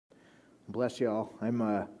Bless you all. I'm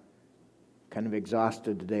kind of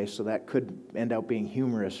exhausted today, so that could end up being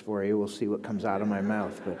humorous for you. We'll see what comes out of my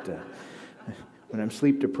mouth. But when I'm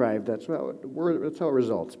sleep deprived, that's how it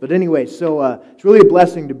results. But anyway, so it's really a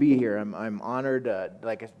blessing to be here. I'm honored.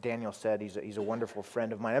 Like Daniel said, he's a wonderful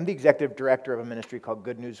friend of mine. I'm the executive director of a ministry called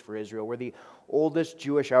Good News for Israel. We're the oldest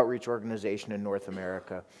Jewish outreach organization in North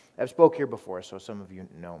America. I've spoke here before, so some of you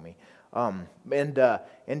know me.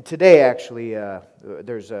 And today, actually,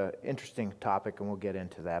 there's an interesting topic, and we'll get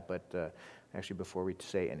into that. But actually, before we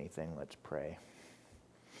say anything, let's pray.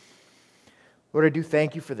 Lord, I do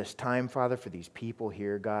thank you for this time, Father, for these people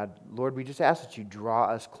here, God. Lord, we just ask that you draw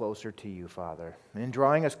us closer to you, Father. And in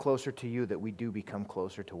drawing us closer to you, that we do become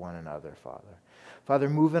closer to one another, Father. Father,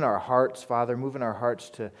 move in our hearts, Father. Move in our hearts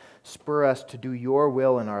to spur us to do your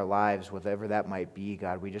will in our lives, whatever that might be,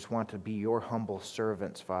 God. We just want to be your humble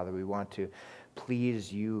servants, Father. We want to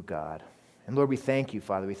please you, God. And Lord, we thank you,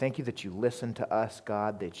 Father. We thank you that you listen to us,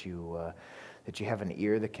 God, that you have an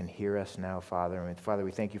ear that can hear us now, Father. And Father,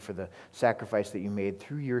 we thank you for the sacrifice that you made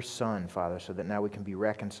through your Son, Father, so that now we can be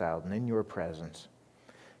reconciled and in your presence.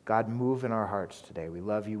 God, move in our hearts today. We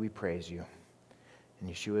love you. We praise you. In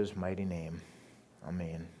Yeshua's mighty name.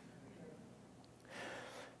 Amen.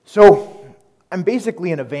 So, I'm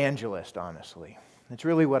basically an evangelist, honestly. It's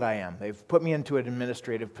really what I am. They've put me into an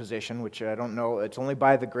administrative position, which I don't know. It's only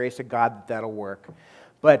by the grace of God that that'll work.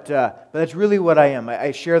 But that's really what I am.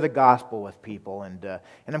 I share the gospel with people, and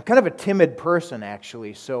I'm kind of a timid person,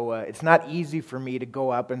 actually, so it's not easy for me to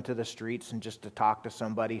go up into the streets and just to talk to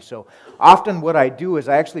somebody. So often what I do is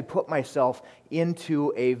I actually put myself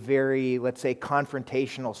into a very, let's say,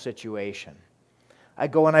 confrontational situation. I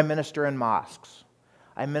go and I minister in mosques.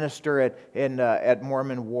 I minister at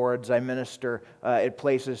Mormon wards. I minister at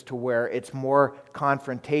places to where it's more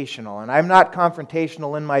confrontational. And I'm not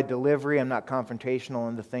confrontational in my delivery. I'm not confrontational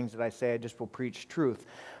in the things that I say. I just will preach truth.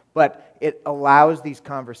 But it allows these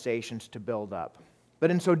conversations to build up. But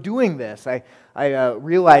in so doing this, I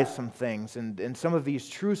realized some things and some of these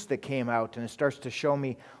truths that came out, and it starts to show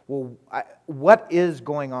me, well, what is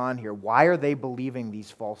going on here? Why are they believing these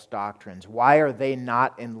false doctrines? Why are they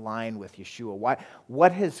not in line with Yeshua?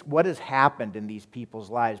 What has happened in these people's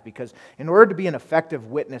lives? Because in order to be an effective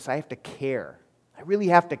witness, I have to care. I really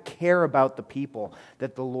have to care about the people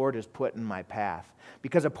that the Lord has put in my path.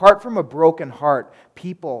 Because apart from a broken heart,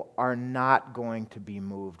 people are not going to be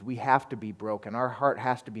moved. We have to be broken. Our heart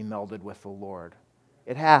has to be melded with the Lord.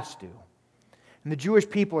 It has to. And the Jewish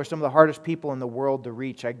people are some of the hardest people in the world to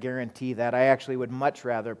reach, I guarantee that. I actually would much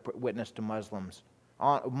rather witness to Muslims.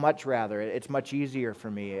 Much rather. It's much easier for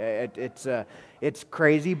me. It's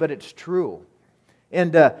crazy, but it's true.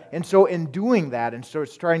 And so in doing that, and so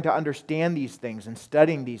it's trying to understand these things and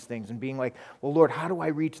studying these things and being like, well, Lord, how do I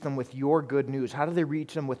reach them with your good news? How do they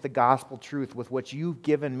reach them with the gospel truth, with what you've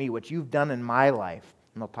given me, what you've done in my life?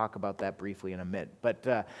 And I'll talk about that briefly in a minute. But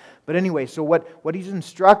anyway, so what he's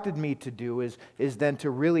instructed me to do is then to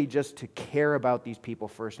really just to care about these people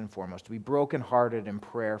first and foremost, to be brokenhearted in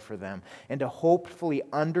prayer for them, and to hopefully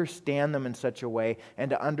understand them in such a way and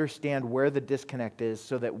to understand where the disconnect is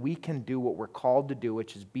so that we can do what we're called to do,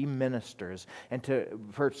 which is be ministers, and to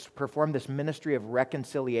perform this ministry of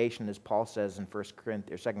reconciliation, as Paul says in 2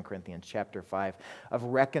 Corinthians chapter 5, of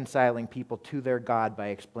reconciling people to their God by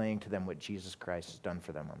explaining to them what Jesus Christ has done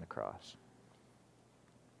for them on the cross.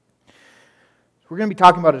 So we're going to be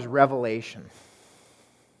talking about his revelation.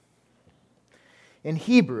 In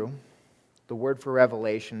Hebrew, the word for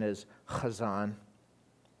revelation is chazon.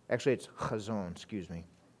 Actually, it's chazon, excuse me.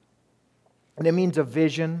 And it means a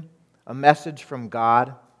vision, a message from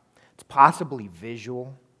God. It's possibly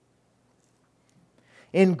visual.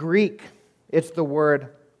 In Greek, it's the word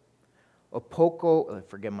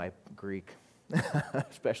forget my Greek.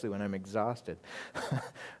 Especially when I'm exhausted.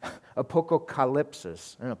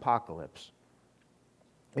 Apocalypsis, an apocalypse.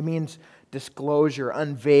 It means disclosure,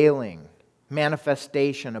 unveiling,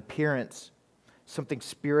 manifestation, appearance, something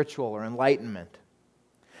spiritual or enlightenment.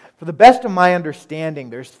 For the best of my understanding,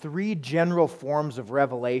 there's 3 general forms of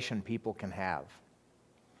revelation people can have.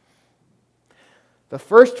 The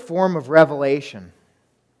first form of revelation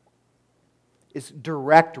is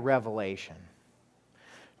direct revelation.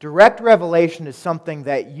 Direct revelation is something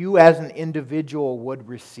that you as an individual would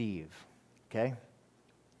receive, okay?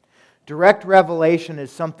 Direct revelation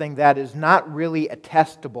is something that is not really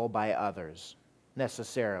attestable by others,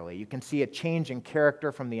 necessarily. You can see a change in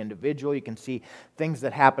character from the individual. You can see things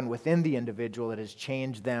that happen within the individual that has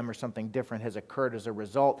changed them or something different has occurred as a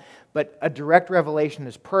result. But a direct revelation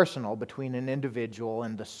is personal between an individual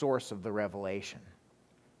and the source of the revelation.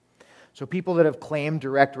 So people that have claimed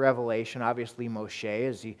direct revelation, obviously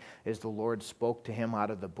Moshe, as the Lord spoke to him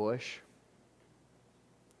out of the bush.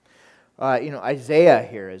 Isaiah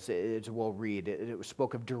here, as we'll read, it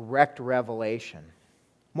spoke of direct revelation.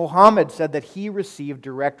 Muhammad said that he received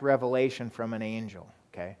direct revelation from an angel.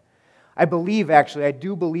 Okay, I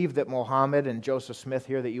do believe that Muhammad and Joseph Smith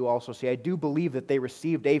here that you also see, I do believe that they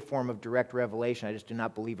received a form of direct revelation. I just do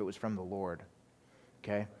not believe it was from the Lord.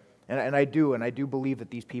 Okay, and I do believe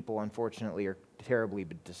that these people, unfortunately, are terribly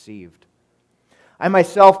deceived. I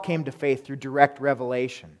myself came to faith through direct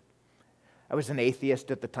revelation. I was an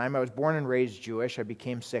atheist at the time. I was born and raised Jewish. I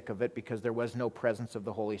became sick of it because there was no presence of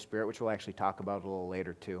the Holy Spirit, which we'll actually talk about a little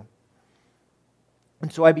later too.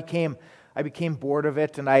 And so I became bored of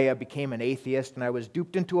it, and I became an atheist, and I was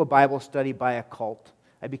duped into a Bible study by a cult.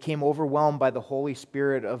 I became overwhelmed by the Holy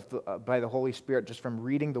Spirit just from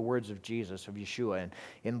reading the words of Jesus, of Yeshua,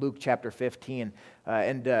 in Luke chapter 15,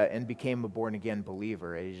 and became a born-again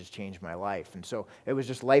believer. It just changed my life. And so it was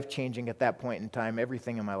just life-changing at that point in time.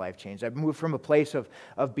 Everything in my life changed. I moved from a place of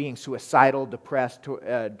being suicidal, depressed,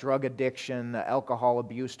 to drug addiction, alcohol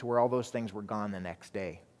abuse, to where all those things were gone the next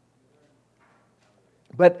day.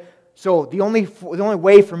 So the only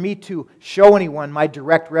way for me to show anyone my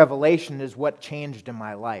direct revelation is what changed in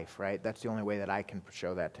my life, right? That's the only way that I can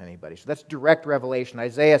show that to anybody. So that's direct revelation.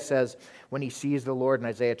 Isaiah says when he sees the Lord in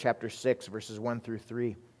Isaiah chapter 6, verses 1 through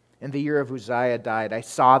 3, "In the year of Uzziah died, I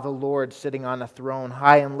saw the Lord sitting on a throne,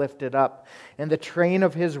 high and lifted up, and the train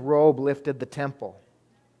of his robe lifted the temple."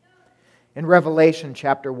 In Revelation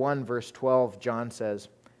chapter 1, verse 12, John says,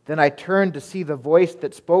 "Then I turned to see the voice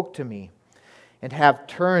that spoke to me. And have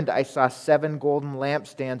turned, I saw 7 golden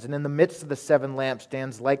lampstands, and in the midst of the 7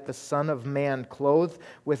 lampstands, like the Son of Man, clothed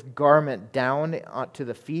with garment down to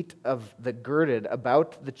the feet of the girded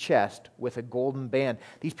about the chest with a golden band."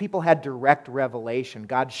 These people had direct revelation.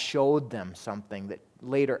 God showed them something that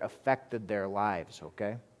later affected their lives,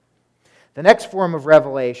 okay? The next form of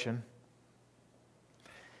revelation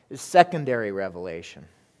is secondary revelation.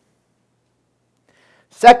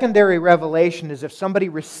 Secondary revelation is if somebody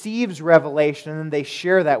receives revelation and then they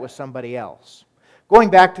share that with somebody else. Going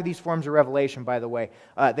back to these forms of revelation, by the way,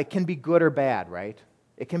 they can be good or bad, right?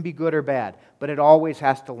 It can be good or bad, but it always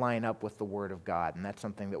has to line up with the Word of God, and that's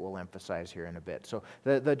something that we'll emphasize here in a bit. So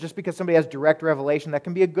just because somebody has direct revelation, that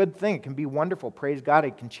can be a good thing. It can be wonderful. Praise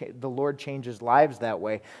God. The Lord changes lives that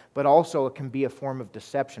way, but also it can be a form of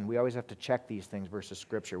deception. We always have to check these things versus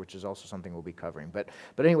Scripture, which is also something we'll be covering. But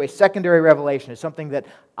anyway, secondary revelation is something that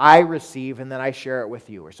I receive and then I share it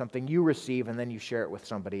with you, or something you receive and then you share it with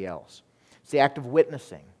somebody else. It's the act of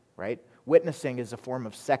witnessing, right? Witnessing is a form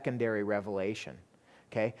of secondary revelation.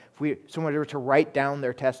 Okay, if someone were to write down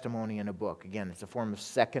their testimony in a book, again, it's a form of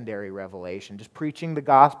secondary revelation. Just preaching the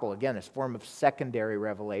gospel, again, it's a form of secondary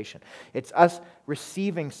revelation. It's us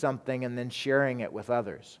receiving something and then sharing it with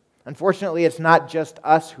others. Unfortunately, it's not just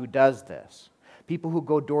us who does this. People who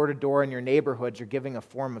go door to door in your neighborhoods are giving a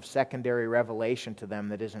form of secondary revelation to them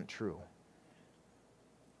that isn't true.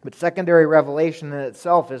 But secondary revelation in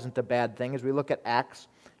itself isn't a bad thing. As we look at Acts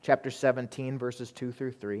chapter 17, verses 2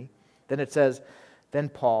 through 3, then it says, "Then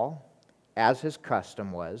Paul, as his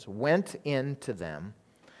custom was, went in to them,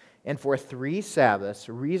 and for 3 Sabbaths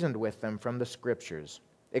reasoned with them from the Scriptures,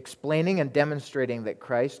 explaining and demonstrating that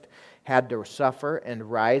Christ had to suffer and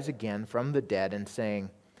rise again from the dead, and saying,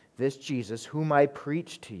 'This Jesus, whom I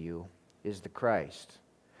preach to you, is the Christ.'"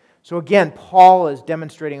 So again, Paul is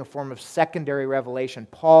demonstrating a form of secondary revelation.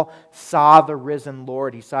 Paul saw the risen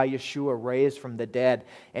Lord. He saw Yeshua raised from the dead,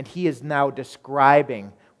 and he is now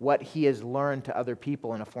describing what he has learned to other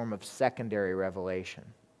people in a form of secondary revelation.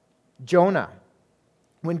 Jonah,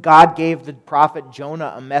 when God gave the prophet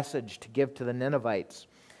Jonah a message to give to the Ninevites,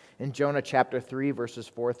 in Jonah chapter 3, verses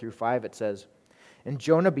 4 through 5, it says, "And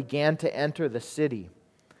Jonah began to enter the city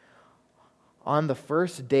on the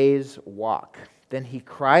first day's walk. Then he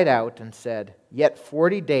cried out and said, 'Yet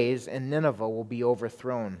 40 days and Nineveh will be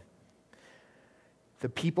overthrown.' The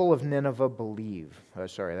people of Nineveh believe." Oh,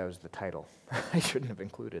 sorry, that was the title. I shouldn't have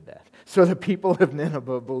included that. "So the people of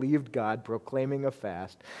Nineveh believed God, proclaiming a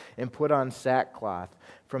fast, and put on sackcloth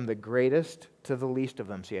from the greatest to the least of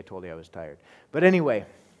them." See, I told you I was tired. But anyway,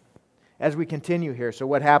 as we continue here, so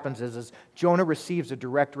what happens is Jonah receives a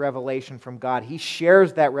direct revelation from God. He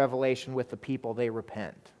shares that revelation with the people. They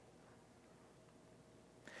repent.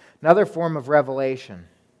 Another form of revelation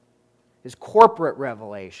is corporate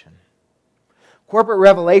revelation. Corporate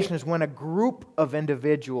revelation is when a group of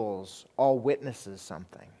individuals all witnesses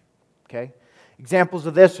something. Okay? Examples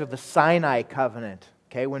of this are the Sinai covenant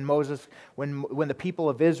Okay, when the people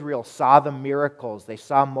of Israel saw the miracles, they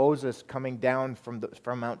saw Moses coming down from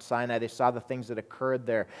Mount Sinai. They saw the things that occurred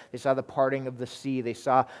there. They saw the parting of the sea. They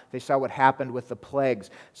saw what happened with the plagues.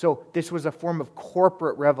 So this was a form of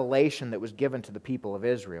corporate revelation that was given to the people of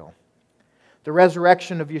Israel. The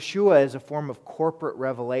resurrection of Yeshua is a form of corporate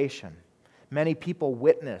revelation. Many people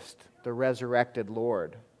witnessed the resurrected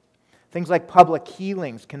Lord. Things like public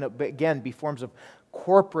healings can, again, be forms of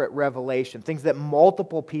corporate revelation, things that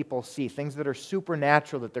multiple people see, things that are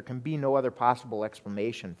supernatural that there can be no other possible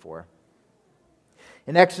explanation for.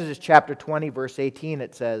 In Exodus chapter 20, verse 18,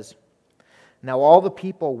 it says, "Now all the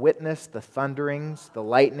people witnessed the thunderings, the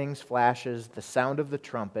lightnings, flashes, the sound of the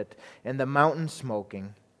trumpet, and the mountain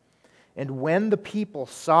smoking. And when the people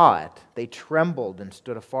saw it, they trembled and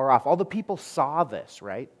stood afar off." All the people saw this,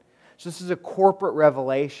 right? So this is a corporate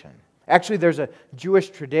revelation. Actually, there's a Jewish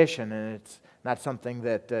tradition, and it's not something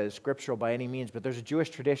that is scriptural by any means, but there's a Jewish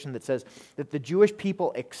tradition that says that the Jewish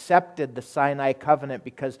people accepted the Sinai covenant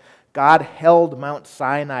because God held Mount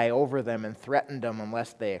Sinai over them and threatened them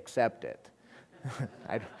unless they accept it.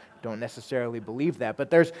 I don't necessarily believe that,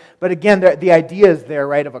 but again, the idea is there,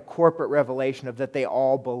 right, of a corporate revelation of that they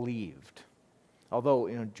all believed. Although,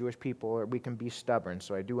 Jewish people, we can be stubborn,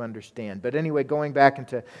 so I do understand. But anyway, going back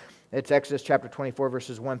into Exodus chapter 24,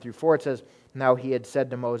 verses 1 through 4, it says, "Now he had said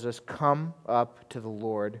to Moses, 'Come up to the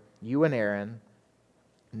Lord, you and Aaron,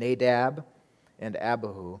 Nadab and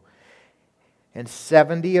Abihu, and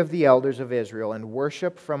 70 of the elders of Israel, and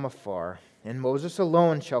worship from afar. And Moses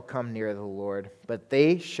alone shall come near the Lord, but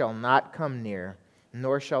they shall not come near,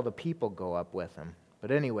 nor shall the people go up with him.'"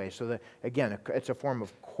 But anyway, so again, it's a form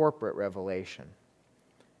of corporate revelation.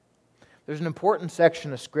 There's an important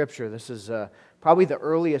section of Scripture. This is probably the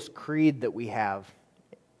earliest creed that we have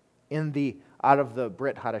out of the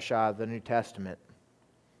Brit Hadashah, the New Testament.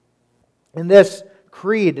 And this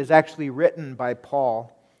creed is actually written by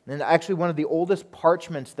Paul. And actually one of the oldest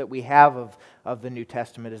parchments that we have of the New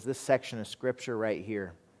Testament is this section of Scripture right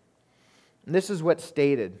here. And this is what's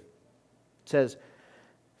stated. It says,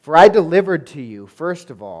 "For I delivered to you,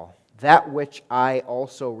 first of all, that which I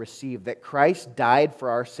also received, that Christ died for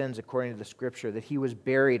our sins according to the Scripture, that he was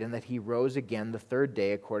buried, and that he rose again the third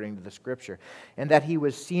day according to the Scripture, and that he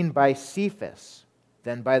was seen by Cephas,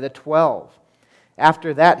 then by the 12.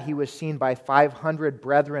 After that he was seen by 500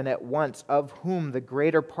 brethren at once, of whom the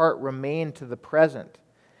greater part remain to the present."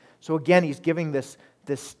 So again, he's giving this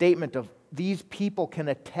statement of these people can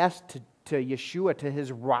attest to Yeshua, to his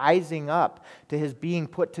rising up, to his being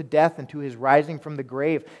put to death, and to his rising from the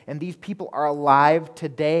grave. And these people are alive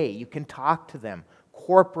today. You can talk to them.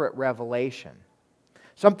 Corporate revelation.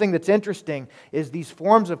 Something that's interesting is these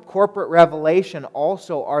forms of corporate revelation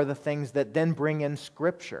also are the things that then bring in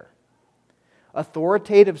Scripture.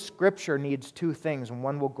 Authoritative Scripture needs two things, and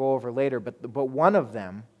one we'll go over later, but one of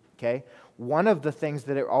them, okay, one of the things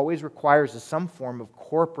that it always requires is some form of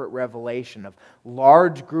corporate revelation, of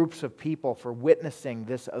large groups of people for witnessing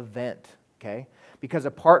this event, okay? Because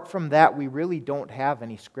apart from that, we really don't have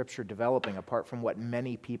any Scripture developing, apart from what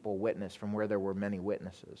many people witnessed, from where there were many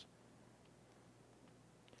witnesses.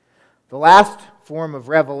 The last form of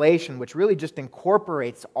revelation, which really just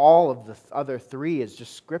incorporates all of the other three, is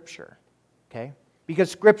just Scripture, okay? Because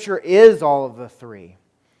Scripture is all of the three.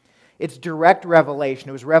 It's direct revelation.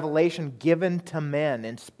 It was revelation given to men,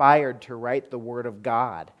 inspired to write the Word of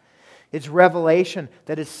God. It's revelation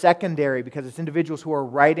that is secondary because it's individuals who are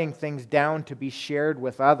writing things down to be shared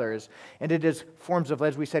with others. And it is forms of,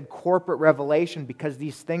 as we said, corporate revelation because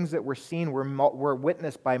these things that were seen were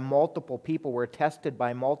witnessed by multiple people, were attested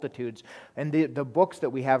by multitudes. And the books that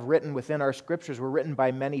we have written within our Scriptures were written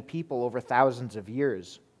by many people over thousands of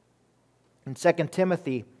years. In 2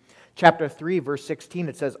 Timothy Chapter 3, verse 16,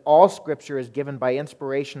 it says, "All Scripture is given by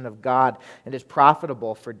inspiration of God and is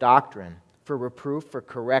profitable for doctrine, for reproof, for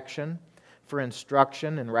correction, for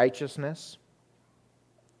instruction in righteousness."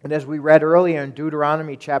 And as we read earlier in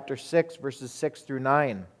Deuteronomy chapter 6, verses 6 through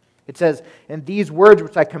 9, it says, "And these words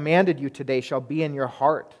which I commanded you today shall be in your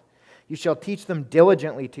heart. You shall teach them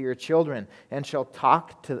diligently to your children, and shall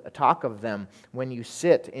talk of them when you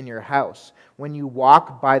sit in your house, when you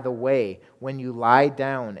walk by the way, when you lie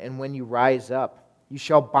down, and when you rise up. You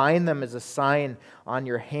shall bind them as a sign on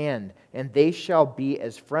your hand, and they shall be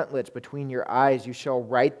as frontlets between your eyes. You shall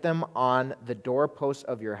write them on the doorposts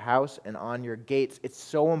of your house and on your gates." It's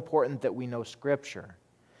so important that we know Scripture.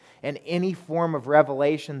 And any form of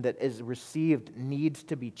revelation that is received needs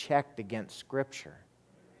to be checked against Scripture.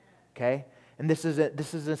 Okay? And this is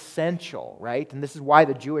essential, right? And this is why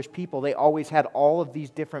the Jewish people, they always had all of these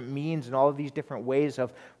different means and all of these different ways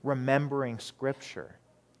of remembering Scripture.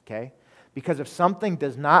 Okay? Because if something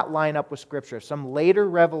does not line up with Scripture, if some later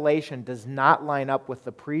revelation does not line up with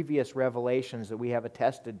the previous revelations that we have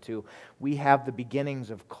attested to, we have the beginnings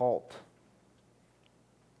of cult.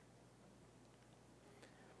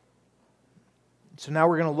 So now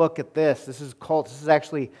we're going to look at this. This is cult. This is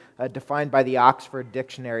actually defined by the Oxford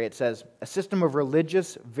Dictionary. It says, a system of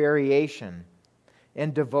religious variation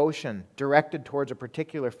and devotion directed towards a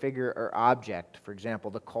particular figure or object. For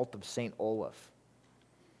example, the cult of St. Olaf.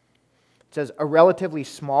 It says, a relatively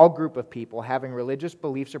small group of people having religious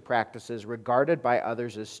beliefs or practices regarded by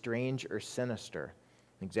others as strange or sinister.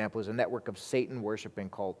 An example is a network of Satan-worshipping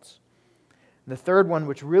cults. And the third one,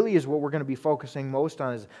 which really is what we're going to be focusing most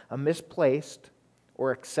on, is a misplaced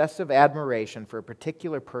or excessive admiration for a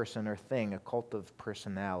particular person or thing, a cult of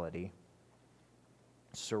personality,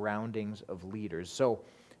 surroundings of leaders. So,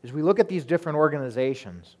 as we look at these different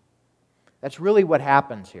organizations, that's really what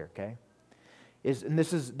happens here, okay?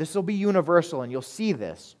 This will be universal, and you'll see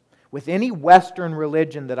this. With any Western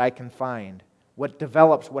religion that I can find,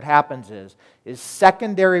 what happens is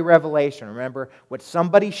secondary revelation. Remember, what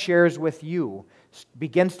somebody shares with you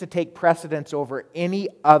begins to take precedence over any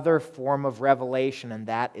other form of revelation, and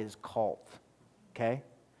that is cult. Okay?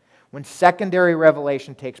 When secondary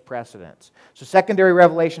revelation takes precedence. So secondary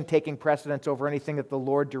revelation taking precedence over anything that the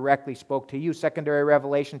Lord directly spoke to you. Secondary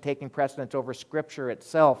revelation taking precedence over Scripture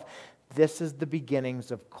itself. This is the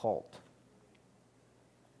beginnings of cult.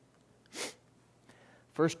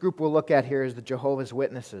 First group we'll look at here is the Jehovah's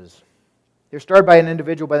Witnesses. They're started by an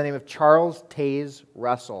individual by the name of Charles Taze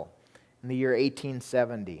Russell in the year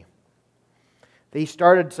 1870. They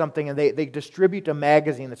started something, and they distribute a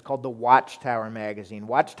magazine that's called the Watchtower Magazine.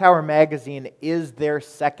 Watchtower Magazine is their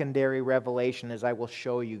secondary revelation, as I will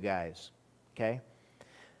show you guys. Okay?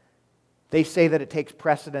 They say that it takes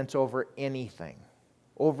precedence over anything,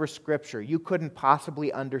 over Scripture. You couldn't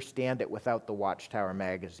possibly understand it without the Watchtower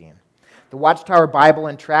Magazine. The Watchtower Bible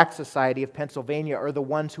and Tract Society of Pennsylvania are the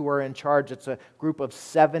ones who are in charge. It's a group of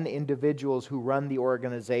 7 individuals who run the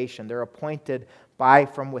organization. They're appointed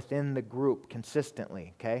from within the group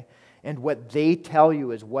consistently, okay? And what they tell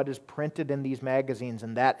you is what is printed in these magazines,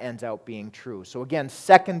 and that ends out being true. So again,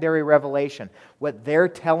 secondary revelation. What they're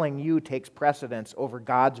telling you takes precedence over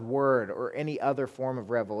God's Word or any other form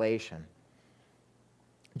of revelation.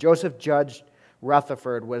 Joseph Judge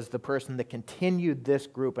Rutherford was the person that continued this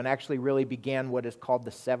group and actually really began what is called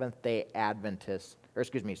the Seventh-day Adventists,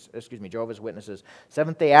 Jehovah's Witnesses.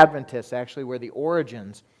 Seventh-day Adventists actually were the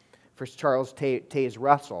origins for Charles Taze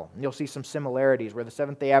Russell. And you'll see some similarities where the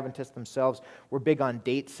Seventh-day Adventists themselves were big on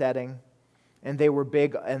date setting, and they were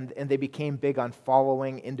big and they became big on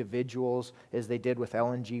following individuals as they did with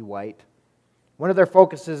Ellen G. White. One of their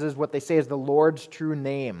focuses is what they say is the Lord's true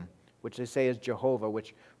name, which they say is Jehovah,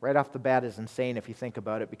 which right off the bat is insane if you think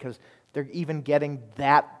about it, because they're even getting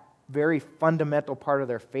that very fundamental part of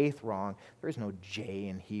their faith wrong. There is no J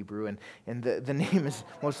in Hebrew, and the name is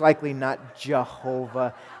most likely not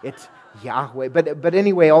Jehovah, it's Yahweh. But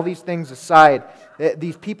anyway, all these things aside,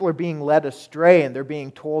 these people are being led astray, and they're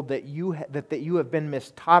being told that you have been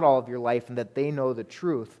mistaught all of your life and that they know the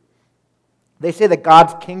truth. They say that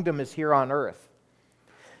God's kingdom is here on earth.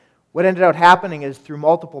 What ended up happening is through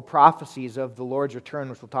multiple prophecies of the Lord's return,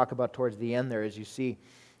 which we'll talk about towards the end there, as you see.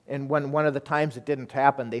 And when one of the times it didn't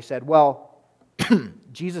happen, they said, well,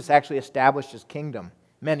 Jesus actually established His kingdom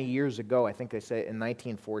many years ago. I think they say in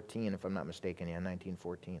 1914, if I'm not mistaken. Yeah,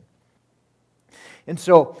 1914. And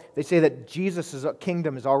so they say that Jesus'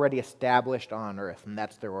 kingdom is already established on earth, and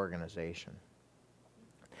that's their organization.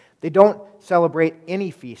 They don't celebrate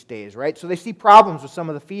any feast days, right? So they see problems with some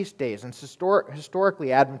of the feast days. And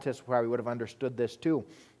historically, Adventists probably would have understood this too,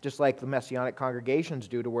 just like the Messianic congregations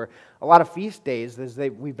do, to where a lot of feast days, as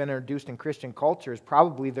we've been introduced in Christian cultures,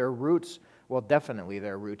 probably their roots, well, definitely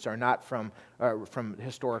their roots are not from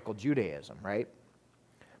historical Judaism, right?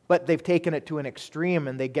 But they've taken it to an extreme,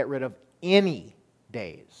 and they get rid of any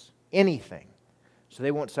days, anything. So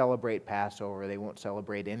they won't celebrate Passover. They won't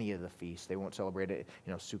celebrate any of the feasts. They won't celebrate it,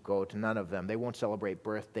 Sukkot, none of them. They won't celebrate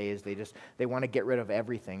birthdays. They want to get rid of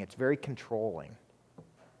everything. It's very controlling.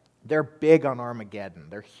 They're big on Armageddon.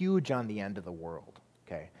 They're huge on the end of the world.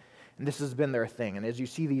 Okay, and this has been their thing. And as you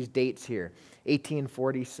see these dates here,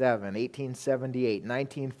 1847, 1878,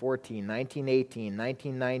 1914, 1918,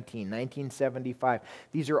 1919, 1975.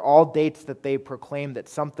 These are all dates that they proclaimed that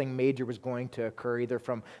something major was going to occur, either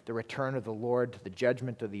from the return of the Lord to the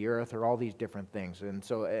judgment of the earth, or all these different things.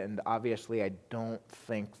 And obviously I don't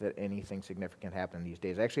think that anything significant happened these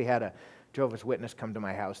days. I actually had a Jehovah's Witness come to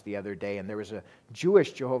my house the other day, and there was a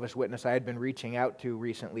Jewish Jehovah's Witness I had been reaching out to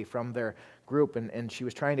recently from their group, and she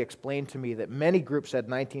was trying to explain to me that many groups said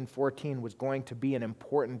 1914 was going to be an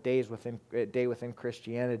important day within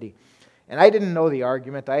Christianity. And I didn't know the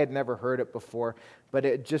argument. I had never heard it before, but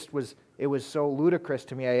it was so ludicrous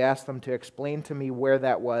to me. I asked them to explain to me where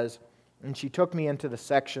that was, and she took me into the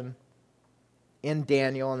section in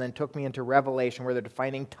Daniel and then took me into Revelation where they're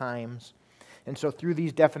defining times. And so through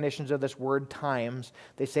these definitions of this word times,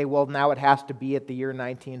 they say, well, now it has to be at the year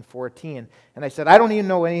 1914. And I said, I don't even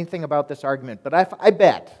know anything about this argument, but I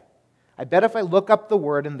bet if I look up the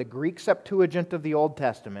word in the Greek Septuagint of the Old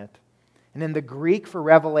Testament and in the Greek for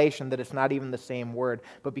Revelation, that it's not even the same word.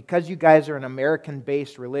 But because you guys are an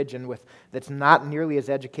American-based religion that's not nearly as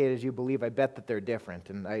educated as you believe, I bet that they're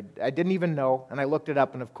different. And I didn't even know, and I looked it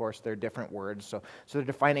up, and of course they're different words. So they're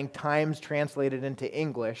defining times translated into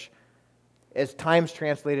English as times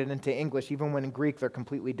translated into English, even when in Greek they're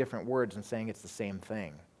completely different words, and saying it's the same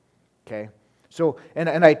thing. Okay? So, and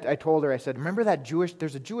I told her, I said, remember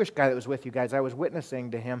there's a Jewish guy that was with you guys. I was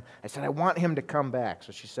witnessing to him. I said, I want him to come back.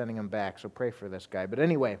 So she's sending him back. So pray for this guy. But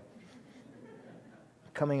anyway,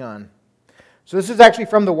 coming on. So this is actually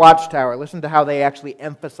from the Watchtower. Listen to how they actually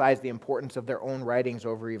emphasize the importance of their own writings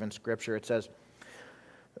over even Scripture. It says,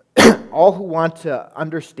 all who want to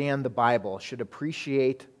understand the Bible should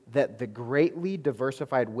appreciate that the greatly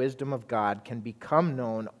diversified wisdom of God can become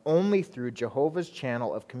known only through Jehovah's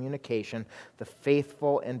channel of communication, the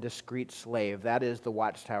faithful and discreet slave. That is the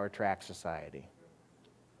Watchtower Tract Society.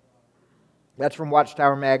 That's from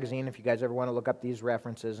Watchtower Magazine, if you guys ever want to look up these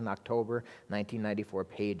references, in October 1994,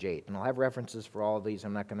 page 8. And I'll have references for all of these.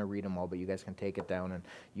 I'm not going to read them all, but you guys can take it down and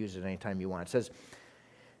use it anytime you want. It says,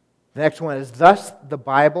 the next one is, thus the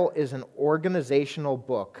Bible is an organizational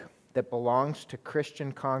book that belongs to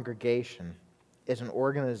Christian congregation, is an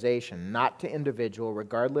organization, not to individual,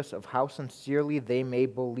 regardless of how sincerely they may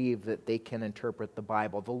believe that they can interpret the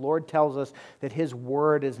Bible. The Lord tells us that His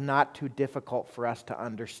Word is not too difficult for us to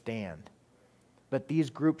understand. But these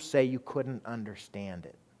groups say you couldn't understand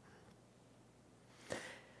it. It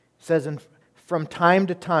says, from time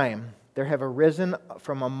to time, there have arisen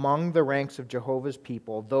from among the ranks of Jehovah's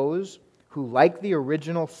people those who, like the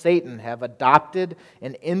original Satan, have adopted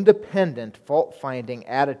an independent, fault-finding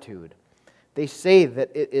attitude. They say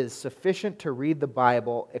that it is sufficient to read the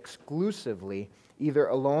Bible exclusively, either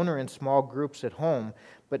alone or in small groups at home,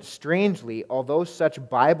 but strangely, although such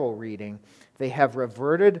Bible reading, they have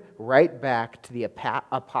reverted right back to the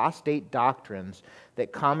apostate doctrines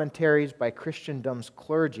that commentaries by Christendom's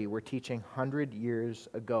clergy were teaching 100 years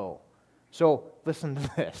ago. So, listen to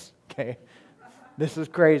this, okay? This is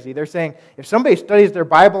crazy. They're saying if somebody studies their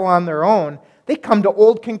Bible on their own, they come to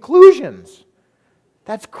old conclusions.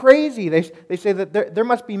 That's crazy. They say that there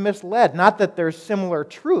must be misled. Not that there's similar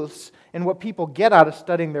truths in what people get out of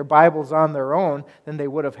studying their Bibles on their own than they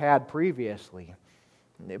would have had previously.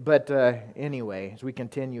 But anyway, as we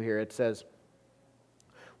continue here, it says,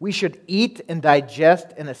 we should eat and digest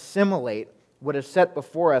and assimilate what is set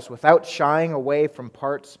before us without shying away from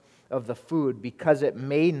parts of the food because it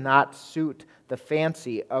may not suit the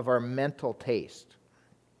fancy of our mental taste.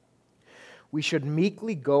 We should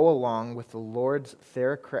meekly go along with the Lord's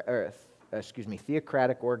theocratic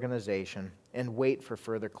organization and wait for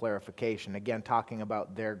further clarification. Again, talking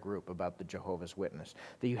about their group, about the Jehovah's Witness.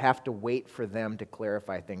 That you have to wait for them to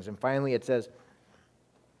clarify things. And finally it says,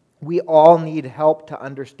 we all need help to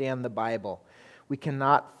understand the Bible. We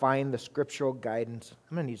cannot find the scriptural guidance.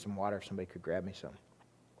 I'm going to need some water if somebody could grab me some.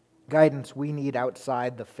 Guidance we need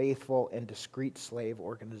outside the faithful and discreet slave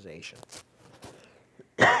organization.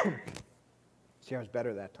 See, I was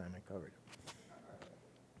better that time. I covered it.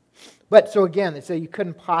 But so again, they say you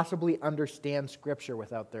couldn't possibly understand Scripture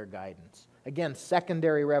without their guidance. Again,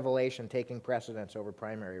 secondary revelation taking precedence over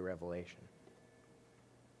primary revelation.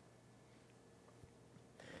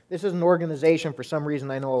 This is an organization, for some reason,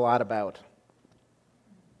 I know a lot about.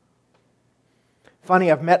 Funny,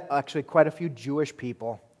 I've met actually quite a few Jewish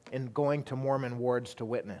people in going to Mormon wards to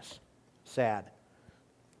witness. Sad.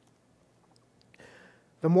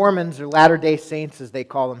 The Mormons, or Latter-day Saints as they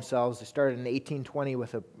call themselves, they started in 1820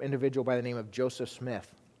 with an individual by the name of Joseph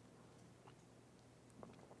Smith.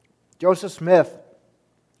 Joseph Smith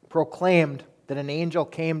proclaimed that an angel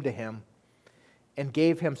came to him and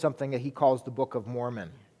gave him something that he calls the Book of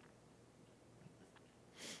Mormon.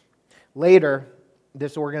 Later,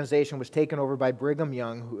 this organization was taken over by Brigham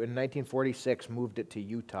Young, who in 1946 moved it to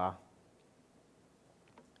Utah.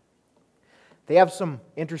 They have some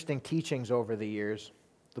interesting teachings over the years.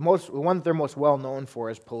 The one that they're most well known for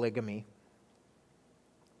is polygamy.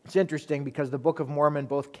 It's interesting because the Book of Mormon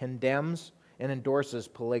both condemns and endorses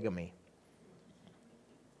polygamy.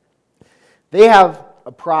 They have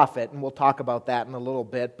a prophet, and we'll talk about that in a little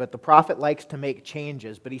bit, but the prophet likes to make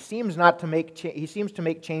changes, but he seems to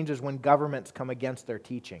make changes when governments come against their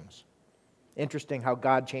teachings. Interesting how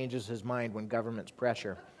God changes his mind when governments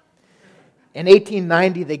pressure. In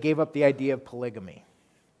 1890, they gave up the idea of polygamy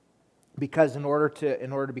because in order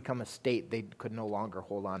to become a state, they could no longer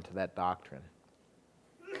hold on to that doctrine.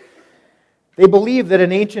 They believe that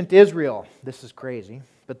in ancient Israel, this is crazy,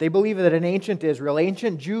 but they believe that in ancient Israel,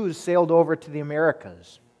 ancient Jews sailed over to the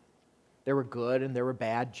Americas. There were good and there were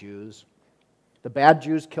bad Jews. The bad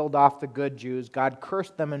Jews killed off the good Jews. God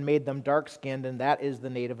cursed them and made them dark-skinned, and that is the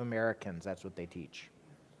Native Americans. That's what they teach.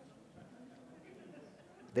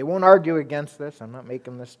 They won't argue against this. I'm not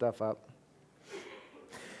making this stuff up.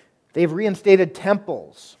 They've reinstated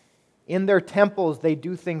temples. In their temples, they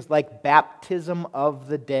do things like baptism of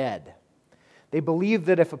the dead. They believe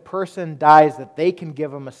that if a person dies, that they can give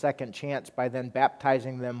them a second chance by then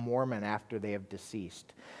baptizing them Mormon after they have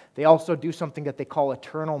deceased. They also do something that they call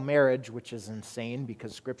eternal marriage, which is insane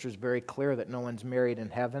because Scripture is very clear that no one's married in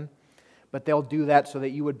heaven. But they'll do that so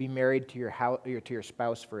that you would be married to your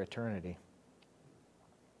spouse for eternity.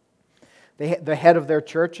 The head of their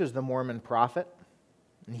church is the Mormon prophet,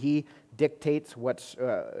 and he dictates what's,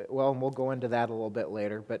 and we'll go into that a little bit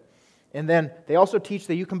later. And then they also teach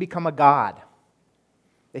that you can become a god.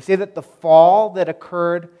 They say that the fall that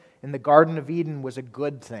occurred in the Garden of Eden was a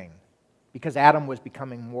good thing because Adam was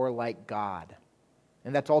becoming more like God.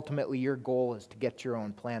 And that's ultimately your goal, is to get your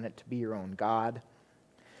own planet, to be your own God.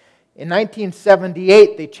 In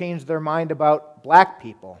 1978, they changed their mind about black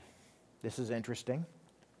people. This is interesting.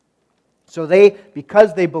 So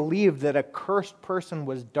because they believed that a cursed person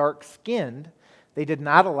was dark-skinned, they did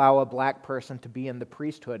not allow a black person to be in the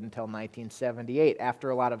priesthood until 1978.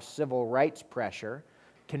 After a lot of civil rights pressure,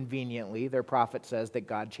 conveniently, their prophet says that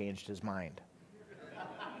God changed his mind.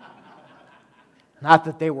 Not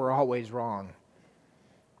that they were always wrong.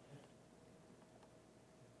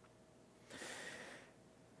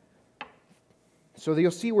 So you'll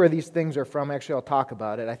see where these things are from. Actually, I'll talk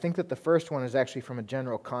about it. I think that the first one is actually from a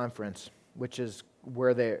general conference, which is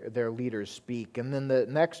where their leaders speak. And then the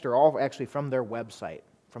next are all actually from their website,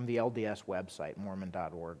 from the LDS website,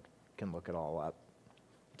 Mormon.org. You can look it all up.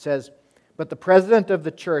 It says, "But the president of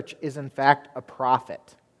the church is in fact a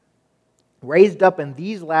prophet, raised up in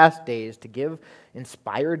these last days to give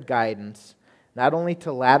inspired guidance, not only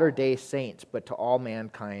to latter-day saints, but to all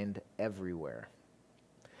mankind everywhere."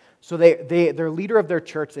 So their leader of their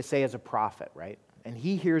church, they say, is a prophet, right? And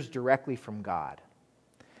he hears directly from God.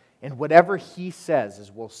 And whatever he says,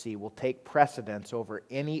 as we'll see, will take precedence over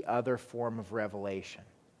any other form of revelation.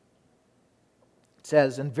 It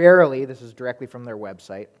says, "And verily," this is directly from their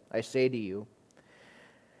website, "I say to you,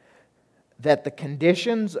 that the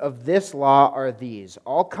conditions of this law are these: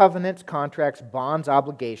 all covenants, contracts, bonds,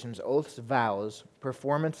 obligations, oaths, vows,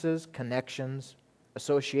 performances, connections,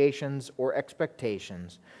 associations, or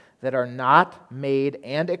expectations that are not made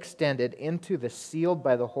and extended into the sealed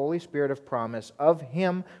by the Holy Spirit of promise of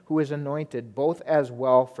Him who is anointed both as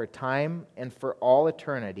well for time and for all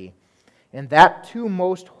eternity, and that too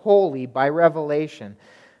most holy by revelation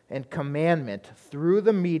and commandment through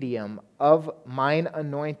the medium of mine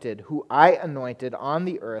anointed, who I anointed on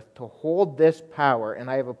the earth to hold this power, and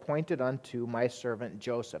I have appointed unto my servant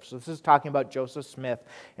Joseph." So this is talking about Joseph Smith,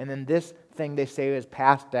 and then this thing they say is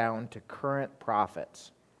passed down to current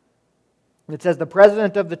prophets. It says, "The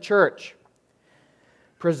president of the church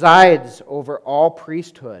presides over all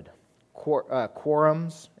priesthood,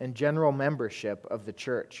 quorums, and general membership of the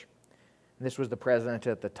church." And this was the president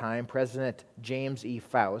at the time. President James E.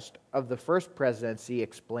 Faust of the first presidency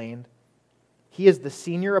explained, "He is the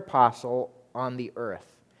senior apostle on the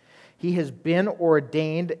earth. He has been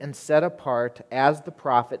ordained and set apart as the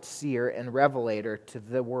prophet, seer, and revelator to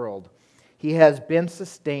the world. He has been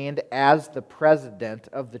sustained as the president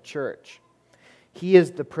of the church. He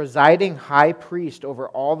is the presiding high priest over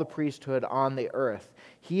all the priesthood on the earth.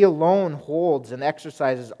 He alone holds and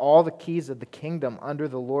exercises all the keys of the kingdom under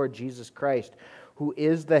the Lord Jesus Christ, who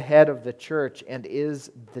is the head of the church and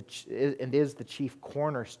is the chief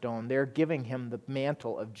cornerstone." They're giving him the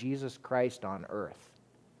mantle of Jesus Christ on earth.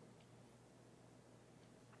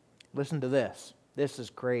 Listen to this. This is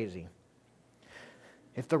crazy.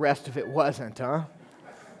 If the rest of it wasn't, huh?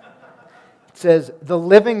 It says, "The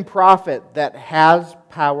living prophet that has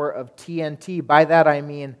power of TNT." By that I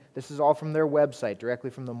mean, this is all from their website, directly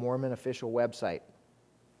from the Mormon official website.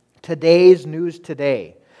 "Today's news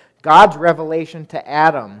today. God's revelation to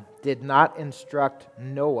Adam did not instruct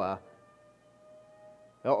Noah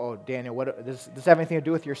Uh-oh, Daniel, does this have anything to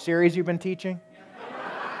do with your series you've been teaching?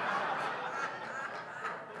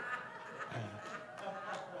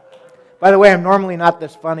 By the way, I'm normally not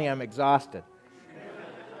this funny. I'm exhausted.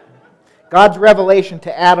 God's revelation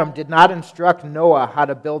to Adam did not instruct Noah how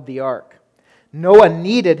to build the ark. Noah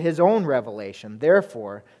needed his own revelation.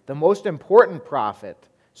 Therefore, the most important prophet,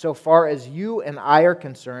 so far as you and I are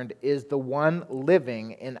concerned, is the one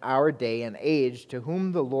living in our day and age, to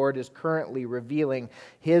whom the Lord is currently revealing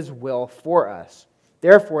His will for us.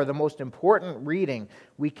 Therefore, the most important reading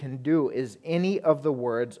we can do is any of the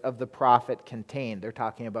words of the prophet contained. They're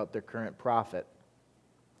talking about their current prophet.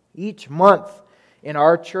 Each month in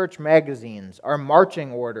our church magazines, our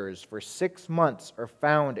marching orders for 6 months are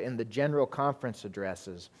found in the general conference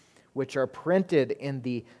addresses, which are printed in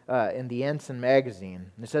the Ensign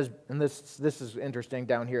magazine. It says, and this is interesting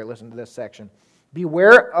down here, listen to this section.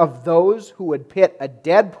 Beware of those who would pit a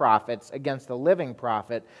dead prophet against the living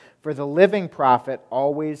prophet, for the living prophet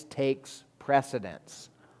always takes precedence.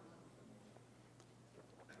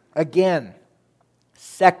 Again,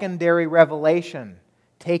 secondary revelation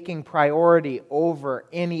taking priority over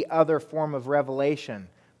any other form of revelation.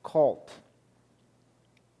 Cult.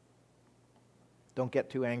 Don't get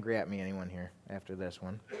too angry at me, anyone here, after this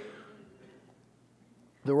one.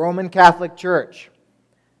 The Roman Catholic Church.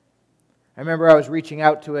 I remember I was reaching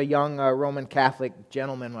out to a young Roman Catholic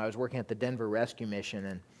gentleman when I was working at the Denver Rescue Mission,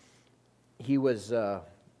 and he was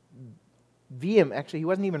actually, he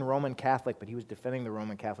wasn't even Roman Catholic, but he was defending the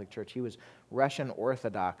Roman Catholic Church. He was Russian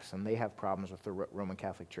Orthodox, and they have problems with the Roman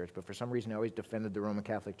Catholic Church, but for some reason he always defended the Roman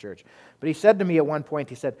Catholic Church. But he said to me at one point,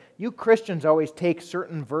 he said, you Christians always take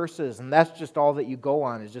certain verses, and that's just all that you go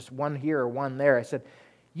on, is just one here or one there. I said,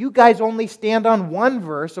 you guys only stand on one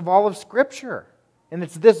verse of all of Scripture. And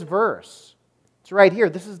it's this verse. It's right here.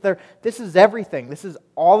 This is everything. This is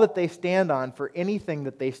all that they stand on for anything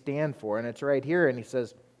that they stand for. And it's right here. And he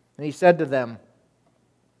says, and he said to them,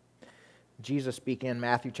 Jesus speaking in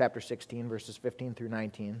Matthew chapter 16, verses 15 through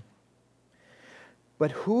 19.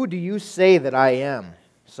 But who do you say that I am?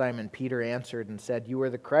 Simon Peter answered and said, you are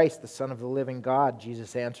the Christ, the Son of the living God.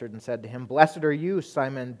 Jesus answered and said to him, blessed are you,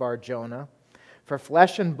 Simon Bar-Jonah. For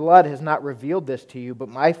flesh and blood has not revealed this to you, but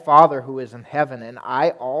my Father who is in heaven. And I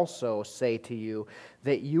also say to you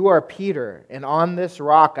that you are Peter, and on this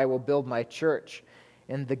rock I will build my church,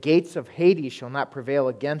 and the gates of Hades shall not prevail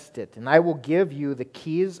against it. And I will give you the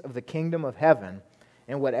keys of the kingdom of heaven,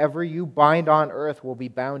 and whatever you bind on earth will be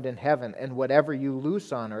bound in heaven, and whatever you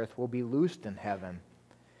loose on earth will be loosed in heaven.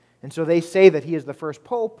 And so they say that he is the first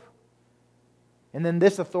pope. And then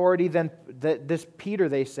this authority, this Peter,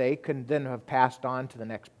 they say, can then have passed on to the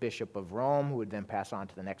next bishop of Rome, who would then pass on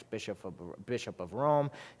to the next bishop of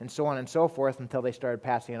Rome, and so on and so forth, until they started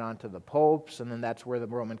passing it on to the popes, and then that's where the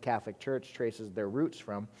Roman Catholic Church traces their roots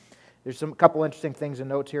from. There's a couple interesting things in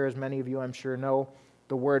notes here, as many of you I'm sure know.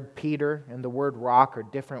 The word Peter and the word rock are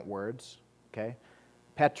different words, okay?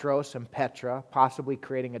 Petros and Petra, possibly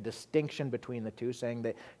creating a distinction between the two, saying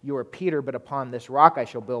that you are Peter, but upon this rock I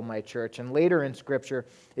shall build my church. And later in Scripture,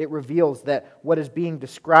 it reveals that what is being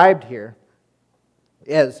described here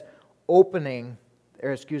is opening,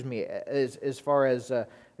 as far as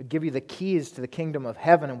give you the keys to the kingdom of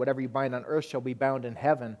heaven, and whatever you bind on earth shall be bound in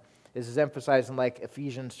heaven. This is emphasized in like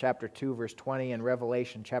Ephesians chapter 2, verse 20, and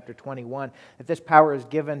Revelation chapter 21, that this power is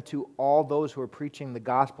given to all those who are preaching the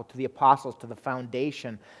gospel, to the apostles, to the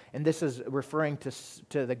foundation. And this is referring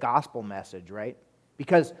to the gospel message, right?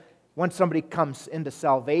 Because once somebody comes into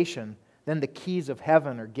salvation, then the keys of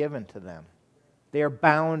heaven are given to them. They are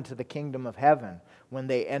bound to the kingdom of heaven when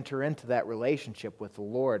they enter into that relationship with the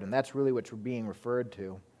Lord. And that's really what's being referred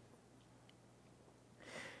to.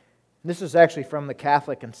 This is actually from the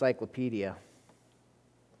Catholic Encyclopedia.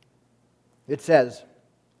 It says,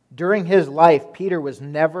 during his life, Peter was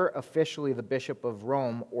never officially the Bishop of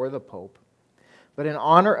Rome or the Pope, but in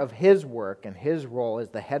honor of his work and his role as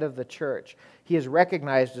the head of the church, he is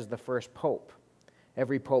recognized as the first Pope.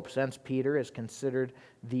 Every Pope since Peter is considered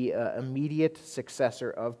the immediate successor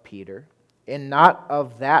of Peter, and not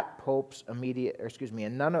of that Pope's immediate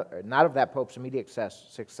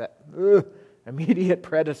immediate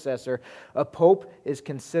predecessor. A pope is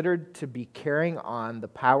considered to be carrying on the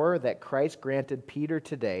power that Christ granted Peter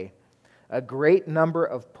today. A great number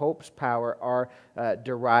of popes' power are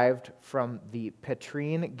derived from the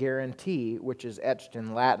Petrine guarantee, which is etched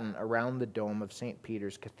in Latin around the dome of St.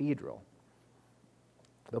 Peter's Cathedral.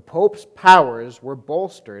 The Pope's powers were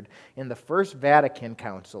bolstered in the First Vatican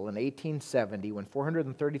Council in 1870 when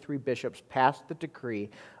 433 bishops passed the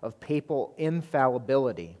decree of papal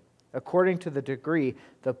infallibility. according to the degree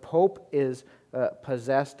the Pope is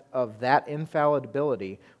possessed of that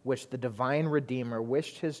infallibility which the divine Redeemer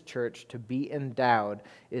wished his church to be endowed,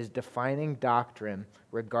 is defining doctrine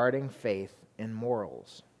regarding faith and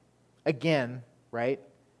morals. Again, right?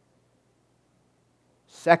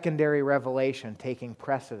 Secondary revelation taking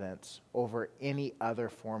precedence over any other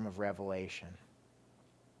form of revelation.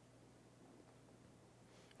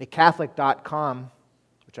 The Catholic.com,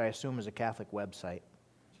 which I assume is a Catholic website,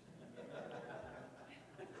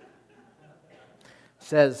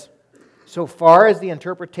 says, so far as the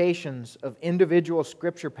interpretations of individual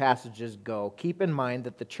scripture passages go, keep in mind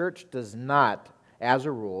that the church does not, as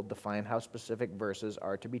a rule, define how specific verses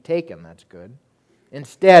are to be taken. That's good.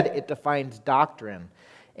 Instead, it defines doctrine,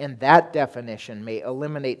 and that definition may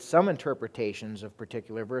eliminate some interpretations of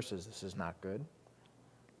particular verses. This is not good.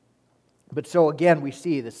 But so again, we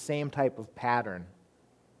see the same type of pattern.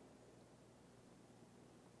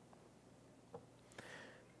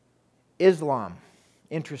 Islam.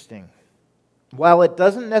 Interesting. While it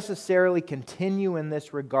doesn't necessarily continue in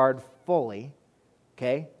this regard fully,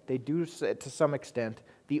 okay, they do to some extent,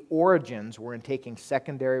 the origins were in taking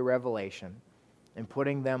secondary revelation and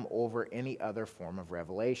putting them over any other form of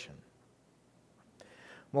revelation.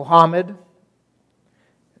 Muhammad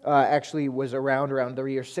actually was around the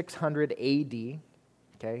year 600 AD,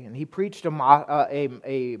 okay, and he preached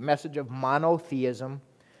a message of monotheism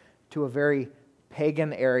to a very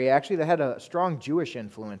pagan area, actually that had a strong Jewish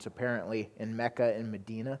influence apparently in Mecca and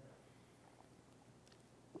Medina.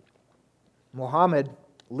 Muhammad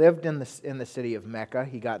lived in the city of Mecca.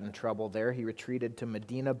 He got in trouble there. He retreated to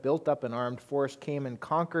Medina, built up an armed force, came and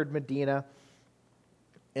conquered Medina,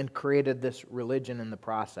 and created this religion in the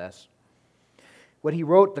process. What he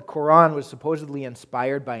wrote, the Qur'an, was supposedly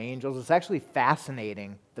inspired by angels. It's actually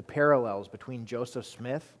fascinating, the parallels between Joseph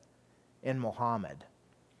Smith and Muhammad.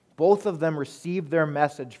 Both of them received their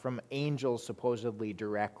message from angels supposedly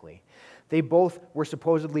directly. They both were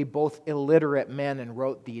supposedly both illiterate men and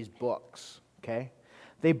wrote these books, okay?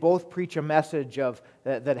 They both preach a message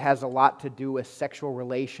that has a lot to do with sexual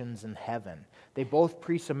relations in heaven. They both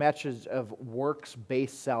preach a message of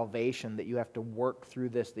works-based salvation, that you have to work through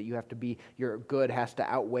this, that you have to be, your good has to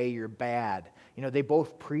outweigh your bad. You know, they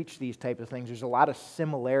both preach these type of things. There's a lot of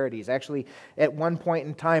similarities. Actually, at one point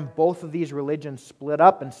in time, both of these religions split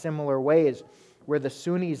up in similar ways, where the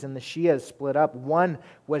Sunnis and the Shias split up. One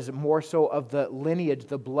was more so of the lineage,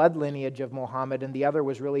 the blood lineage of Muhammad, and the other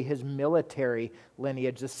was really his military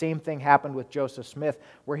lineage. The same thing happened with Joseph Smith,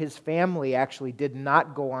 where his family actually did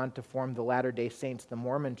not go on to form the Latter-day Saints, the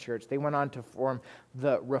Mormon church. They went on to form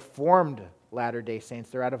the Reformed Latter-day Saints.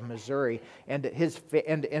 They're out of Missouri, and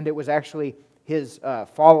it was actually his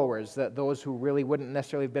followers, those who really wouldn't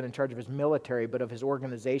necessarily have been in charge of his military, but of his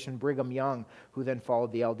organization, Brigham Young, who then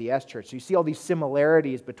followed the LDS church. So you see all these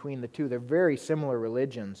similarities between the two. They're very similar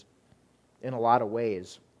religions in a lot of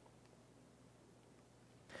ways.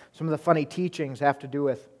 Some of the funny teachings have to do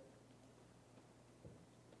with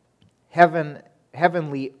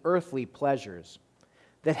heavenly, earthly pleasures.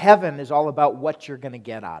 That heaven is all about what you're going to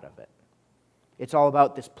get out of it. It's all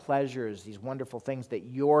about these pleasures, these wonderful things that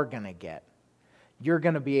you're going to get. You're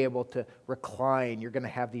going to be able to recline. You're going to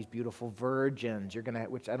have these beautiful virgins. You're going to,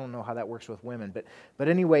 which I don't know how that works with women, but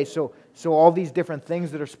anyway. So all these different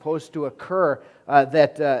things that are supposed to occur,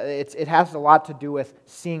 it has a lot to do with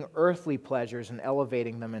seeing earthly pleasures and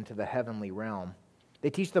elevating them into the heavenly realm.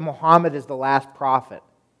 They teach that Muhammad is the last prophet.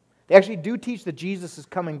 They actually do teach that Jesus is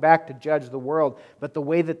coming back to judge the world, but the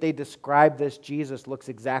way that they describe this Jesus looks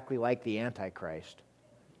exactly like the Antichrist.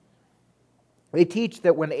 They teach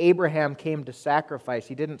that when Abraham came to sacrifice,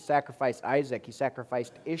 he didn't sacrifice Isaac, he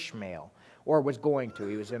sacrificed Ishmael, or was going to.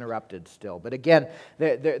 He was interrupted still. But again,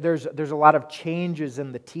 there's a lot of changes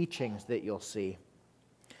in the teachings that you'll see.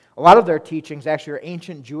 A lot of their teachings actually are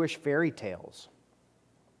ancient Jewish fairy tales.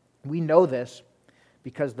 We know this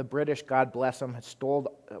because the British, God bless them, had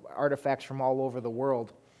stole artifacts from all over the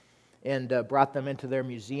world and brought them into their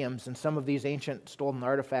museums. And some of these ancient stolen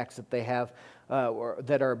artifacts that they have,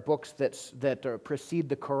 that are books that precede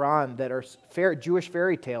the Qur'an, that are Jewish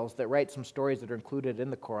fairy tales that write some stories that are included in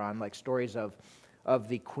the Qur'an, like stories of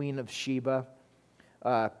the Queen of Sheba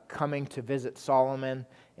coming to visit Solomon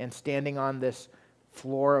and standing on this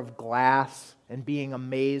floor of glass and being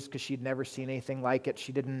amazed because she'd never seen anything like it.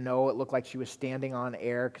 She didn't know. It looked like she was standing on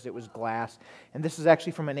air because it was glass. And this is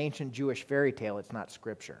actually from an ancient Jewish fairy tale. It's not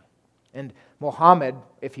scripture. And Muhammad,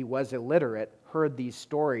 if he was illiterate, heard these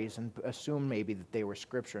stories and assumed maybe that they were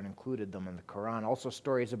scripture and included them in the Qur'an. Also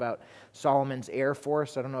stories about Solomon's Air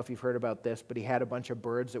Force. I don't know if you've heard about this, but he had a bunch of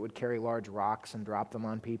birds that would carry large rocks and drop them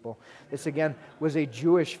on people. This, again, was a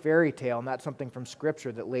Jewish fairy tale, not something from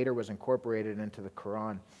scripture that later was incorporated into the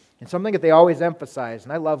Qur'an. And something that they always emphasize,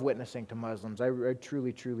 and I love witnessing to Muslims, I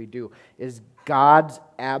truly, truly do, is God's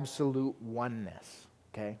absolute oneness,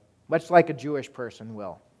 okay? Much like a Jewish person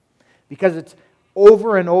will. Because it's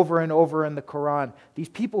over and over and over in the Quran. These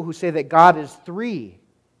people who say that God is three,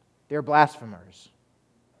 they're blasphemers.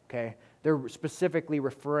 Okay? They're specifically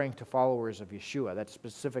referring to followers of Yeshua. That's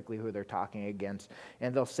specifically who they're talking against.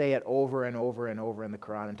 And they'll say it over and over and over in the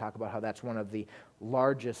Quran and talk about how that's one of the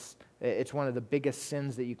largest, it's one of the biggest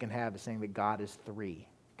sins that you can have, is saying that God is three.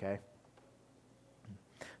 Okay?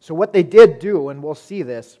 So what they did do, and we'll see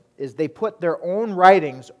this, is they put their own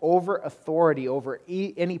writings over authority over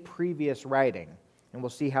any previous writing. And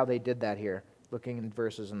we'll see how they did that here, looking in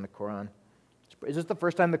verses in the Quran. Is this the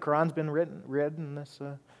first time the Quran's been read in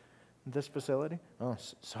this facility? Oh,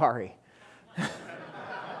 sorry.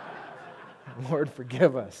 Lord,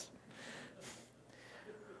 forgive us.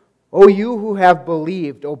 O you who have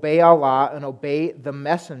believed, obey Allah and obey the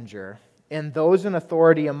messenger and those in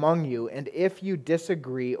authority among you, and if you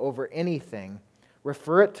disagree over anything,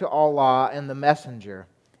 refer it to Allah and the messenger.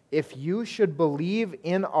 If you should believe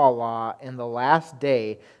in Allah in the last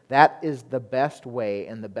day, that is the best way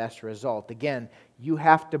and the best result. Again, you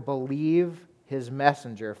have to believe His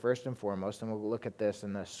messenger first and foremost, and we'll look at this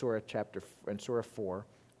in the Surah 4.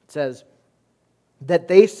 It says that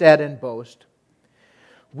they said and boast,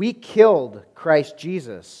 "We killed Christ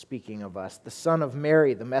Jesus," speaking of us, "the son of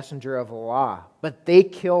Mary, the messenger of Allah, but they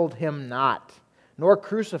killed him not, nor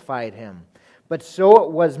crucified him. But so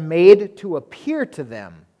it was made to appear to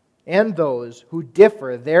them, and those who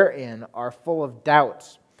differ therein are full of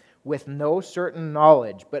doubts, with no certain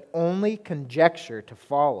knowledge, but only conjecture to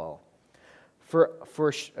follow. For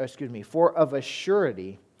of a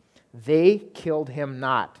surety they killed him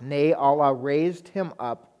not. Nay, Allah raised him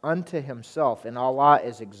up unto Himself, and Allah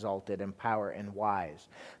is exalted in power and wise."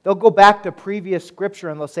 They'll go back to previous scripture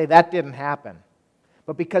and they'll say that didn't happen.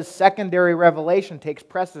 But because secondary revelation takes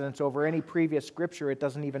precedence over any previous scripture, it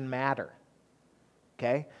doesn't even matter.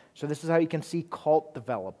 Okay? So this is how you can see cult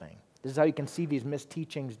developing. This is how you can see these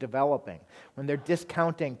misteachings developing. When they're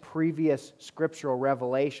discounting previous scriptural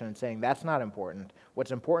revelation and saying that's not important. What's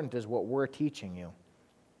important is what we're teaching you.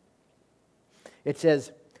 It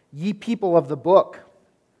says, "Ye people of the book,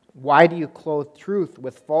 why do you clothe truth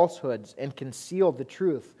with falsehoods and conceal the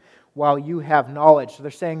truth while you have knowledge?" So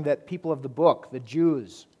they're saying that people of the book, the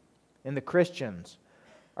Jews and the Christians,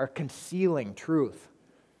 are concealing truth,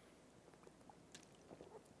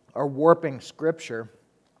 are warping Scripture.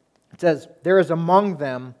 It says, "There is among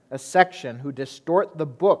them a section who distort the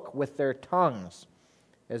book with their tongues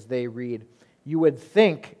as they read. You would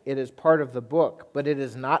think it is part of the book, but it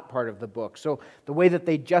is not part of the book." So the way that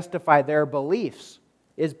they justify their beliefs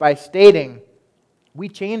is by stating, we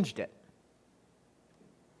changed it.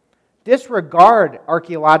 Disregard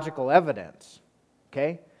archaeological evidence,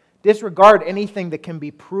 okay? Disregard anything that can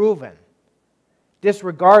be proven.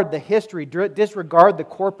 Disregard the history, disregard the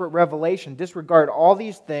corporate revelation, disregard all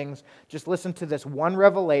these things. Just listen to this one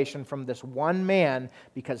revelation from this one man,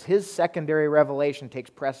 because his secondary revelation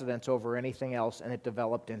takes precedence over anything else, and it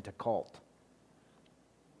developed into cult.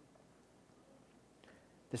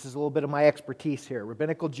 This is a little bit of my expertise here.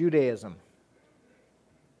 Rabbinic Judaism,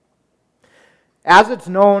 as it's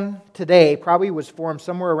known today, probably was formed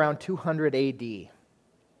somewhere around 200 AD.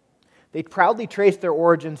 They proudly trace their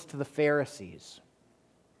origins to the Pharisees.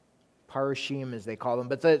 Parushim, as they call them.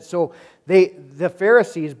 But the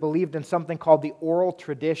Pharisees believed in something called the oral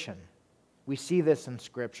tradition. We see this in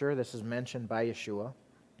Scripture. This is mentioned by Yeshua.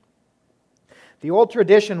 The old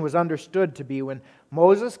tradition was understood to be when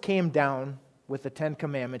Moses came down with the Ten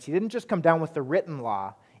Commandments. He didn't just come down with the written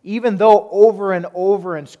law. Even though over and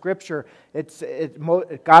over in Scripture,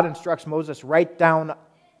 God instructs Moses, write down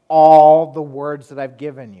all the words that I've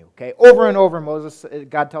given you. Okay, over and over,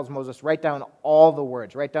 God tells Moses, write down all the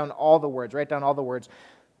words, write down all the words, write down all the words.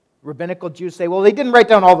 Rabbinical Jews say, well, they didn't write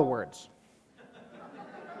down all the words.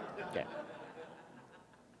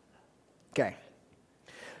 Okay.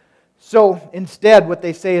 So instead, what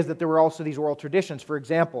they say is that there were also these oral traditions. For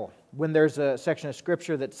example, when there's a section of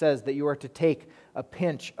Scripture that says that you are to take a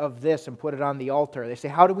pinch of this and put it on the altar, they say,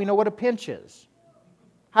 how do we know what a pinch is?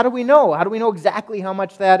 How do we know? How do we know exactly how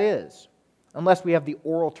much that is? Unless we have the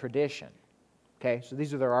oral tradition. Okay, so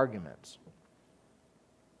these are their arguments.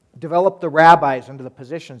 Develop the rabbis into the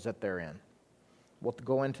positions that they're in. We'll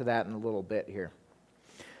go into that in a little bit here.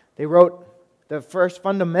 They wrote the first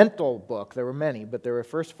fundamental book. There were many, but their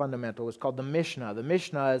first fundamental was called the Mishnah. The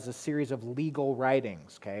Mishnah is a series of legal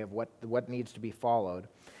writings, okay, of what needs to be followed.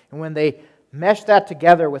 And when they mesh that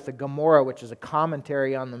together with the Gemara, which is a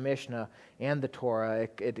commentary on the Mishnah and the Torah,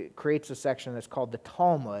 it creates a section that's called the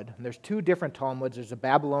Talmud. And there's two different Talmuds. There's the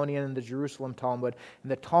Babylonian and the Jerusalem Talmud.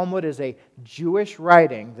 And the Talmud is a Jewish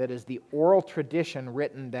writing that is the oral tradition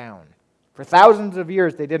written down. For thousands of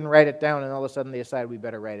years, they didn't write it down, and all of a sudden they decided we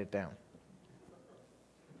better write it down.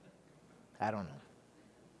 I don't know.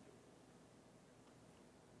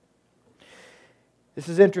 This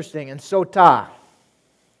is interesting. In Sotah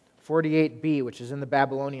 48b, which is in the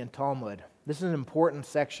Babylonian Talmud, this is an important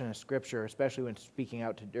section of Scripture, especially when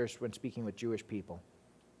speaking with Jewish people.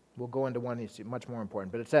 We'll go into one that's much more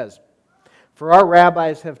important. But it says, "For our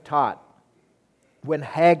rabbis have taught, when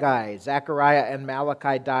Haggai, Zechariah, and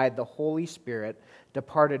Malachi died, the Holy Spirit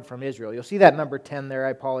departed from Israel." You'll see that number 10 there.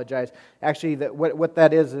 I apologize. Actually, what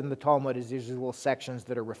that is in the Talmud is these little sections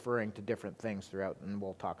that are referring to different things throughout, and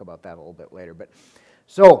we'll talk about that a little bit later. But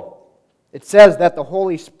so it says that the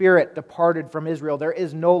Holy Spirit departed from Israel. There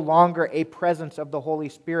is no longer a presence of the Holy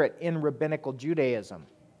Spirit in Rabbinical Judaism.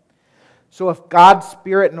 So if God's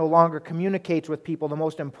Spirit no longer communicates with people, the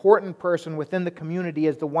most important person within the community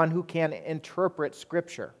is the one who can interpret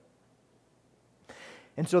Scripture.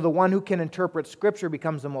 And so the one who can interpret Scripture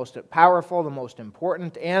becomes the most powerful, the most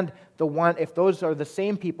important, and the one, if those are the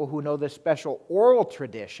same people who know this special oral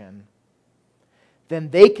tradition, then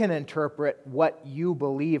they can interpret what you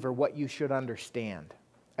believe or what you should understand.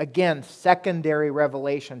 Again, secondary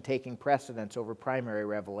revelation taking precedence over primary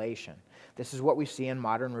revelation. This is what we see in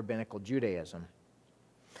modern Rabbinical Judaism.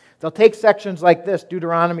 They'll take sections like this,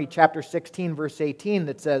 Deuteronomy chapter 16, verse 18,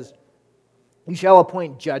 that says, "You shall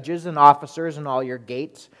appoint judges and officers in all your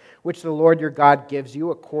gates, which the Lord your God gives you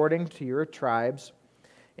according to your tribes,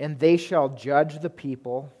 and they shall judge the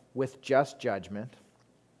people with just judgment."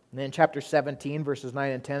 And then in chapter 17, verses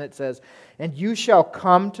 9 and 10, it says, "And you shall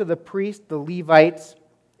come to the priest, the Levites,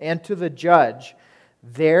 and to the judge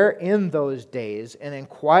there in those days, and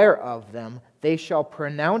inquire of them. They shall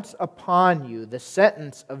pronounce upon you the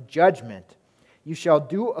sentence of judgment. You shall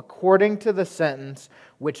do according to the sentence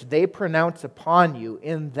which they pronounce upon you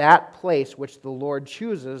in that place which the Lord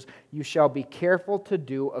chooses. You shall be careful to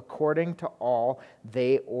do according to all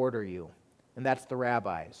they order you." And that's the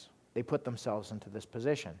rabbis. They put themselves into this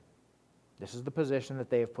position. This is the position that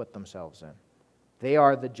they have put themselves in. They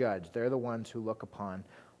are the judge. They're the ones who look upon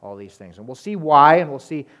all these things. And we'll see why, and we'll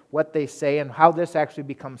see what they say and how this actually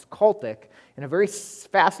becomes cultic in a very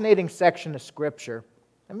fascinating section of Scripture.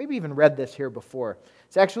 I maybe even read this here before.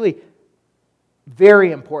 It's actually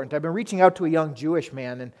very important. I've been reaching out to a young Jewish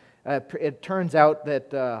man, and it turns out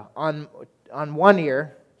that on one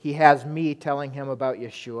ear, he has me telling him about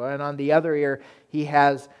Yeshua, and on the other ear, he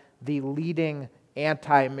has the leading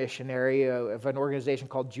anti-missionary of an organization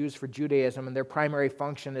called Jews for Judaism, and their primary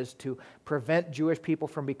function is to prevent Jewish people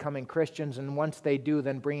from becoming Christians, and once they do,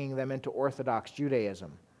 then bringing them into Orthodox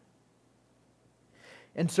Judaism.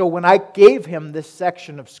 And so when I gave him this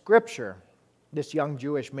section of Scripture, this young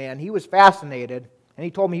Jewish man, he was fascinated, and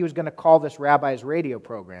he told me he was going to call this rabbi's radio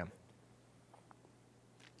program.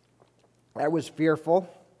 I was fearful.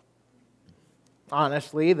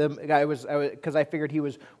 Honestly, the guy because I figured he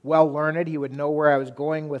was well-learned, he would know where I was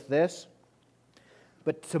going with this.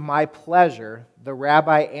 But to my pleasure, the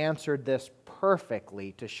rabbi answered this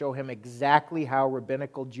perfectly to show him exactly how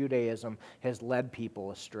Rabbinical Judaism has led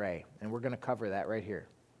people astray. And we're going to cover that right here.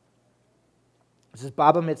 This is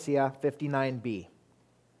Baba Mitzia 59b.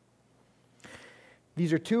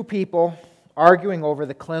 These are two people arguing over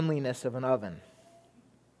the cleanliness of an oven.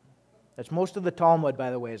 That's most of the Talmud,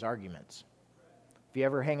 by the way, is arguments. If you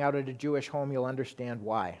ever hang out at a Jewish home, you'll understand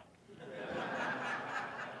why.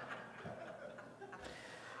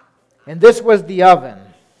 And this was the oven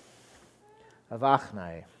of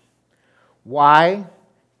Achnai. Why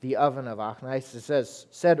the oven of Achnai? It says,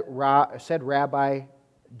 said Rabbi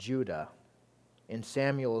Judah in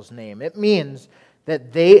Samuel's name. It means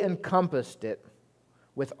that they encompassed it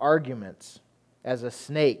with arguments as a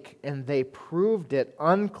snake, and they proved it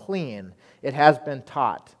unclean. It has been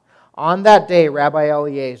taught. On that day, Rabbi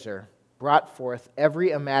Eliezer brought forth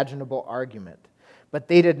every imaginable argument, but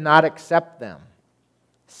they did not accept them.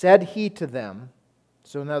 Said he to them,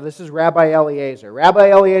 so now this is Rabbi Eliezer.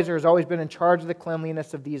 Rabbi Eliezer has always been in charge of the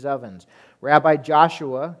cleanliness of these ovens. Rabbi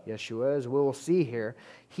Yeshua, as we will see here,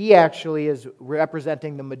 he actually is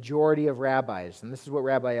representing the majority of rabbis. And this is what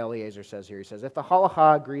Rabbi Eliezer says here. He says, "If the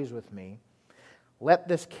halacha agrees with me, let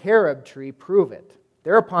this carob tree prove it.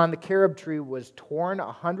 Thereupon the carob tree was torn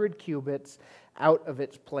 100 cubits out of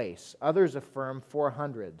its place. Others affirm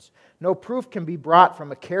 400. No proof can be brought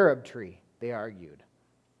from a carob tree, they argued.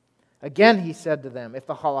 Again he said to them, if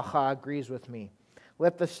the halakha agrees with me,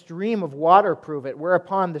 let the stream of water prove it,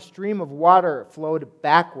 whereupon the stream of water flowed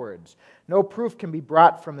backwards. No proof can be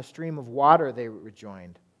brought from the stream of water, they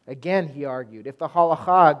rejoined. Again he argued, if the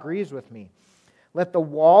halakha agrees with me, let the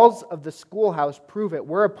walls of the schoolhouse prove it,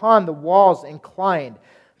 whereupon the walls inclined.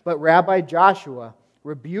 But Rabbi Joshua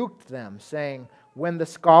rebuked them, saying, when the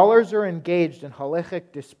scholars are engaged in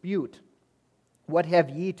halachic dispute, what have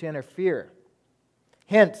ye to interfere?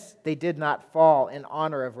 Hence, they did not fall in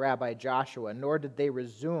honor of Rabbi Joshua, nor did they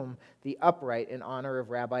resume the upright in honor of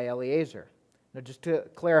Rabbi Eliezer. Now, just to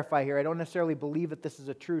clarify here, I don't necessarily believe that this is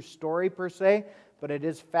a true story per se, but it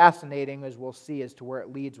is fascinating, as we'll see, as to where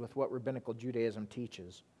it leads with what Rabbinical Judaism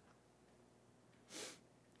teaches.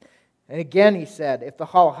 And again he said, if the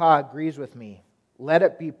halakha agrees with me, let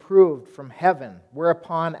it be proved from heaven,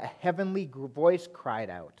 whereupon a heavenly voice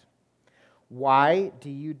cried out, why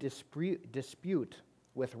do you dispute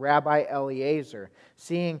with Rabbi Eliezer,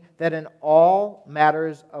 seeing that in all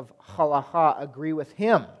matters of halakha agree with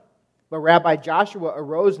him? But Rabbi Joshua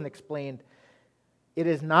arose and explained, it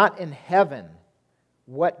is not in heaven.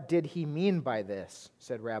 What did he mean by this?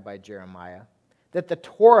 Said Rabbi Jeremiah. That the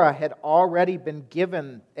Torah had already been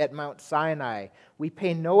given at Mount Sinai. We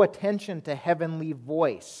pay no attention to heavenly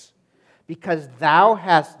voice, because thou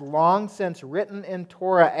hast long since written in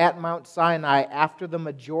Torah at Mount Sinai, after the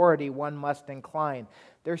majority one must incline.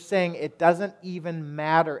 They're saying it doesn't even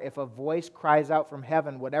matter if a voice cries out from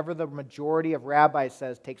heaven. Whatever the majority of rabbis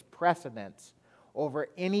says takes precedence over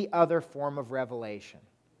any other form of revelation.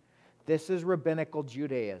 This is Rabbinical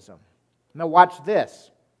Judaism. Now watch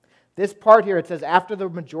this. This part here, it says, after the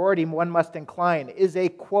majority one must incline, is a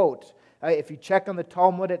quote. If you check on the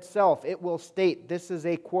Talmud itself, it will state this is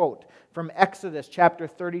a quote from Exodus chapter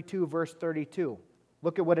 32, verse 32.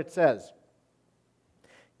 Look at what it says.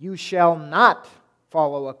 You shall not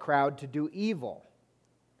follow a crowd to do evil.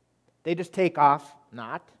 They just take off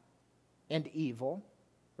not and evil,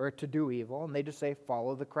 or to do evil, and they just say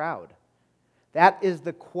follow the crowd. That is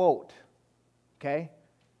the quote, okay?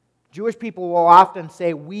 Jewish people will often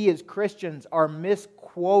say we as Christians are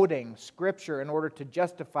misquoting Scripture in order to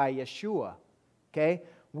justify Yeshua, okay?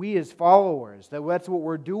 We as followers, that's what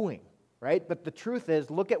we're doing, right? But the truth is,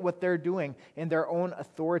 look at what they're doing in their own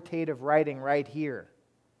authoritative writing right here.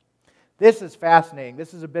 This is fascinating.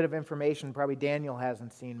 This is a bit of information probably Daniel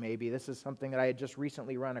hasn't seen maybe. This is something that I had just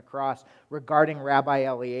recently run across regarding Rabbi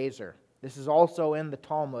Eliezer. This is also in the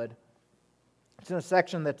Talmud. It's in a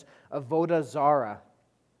section that's Avodah Zara.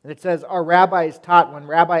 And it says, our rabbis taught when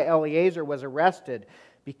Rabbi Eliezer was arrested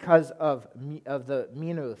because of the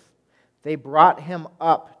minuth, they brought him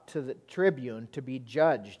up to the tribune to be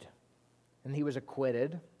judged. And he was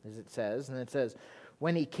acquitted, as it says. And it says,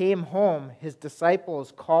 when he came home, his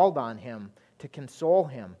disciples called on him to console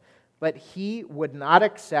him, but he would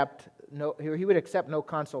accept no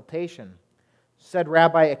consultation. Said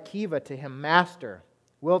Rabbi Akiva to him, Master,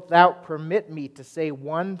 wilt thou permit me to say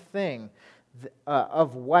one thing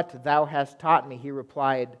of what thou hast taught me? He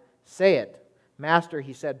replied, say it. Master,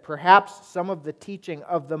 he said, perhaps some of the teaching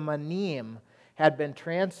of the Manim had been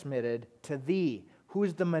transmitted to thee.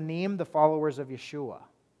 Who's the Manim? The followers of Yeshua.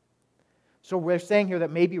 So we're saying here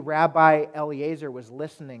that maybe Rabbi Eliezer was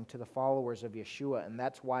listening to the followers of Yeshua, and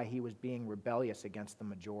that's why he was being rebellious against the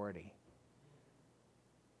majority.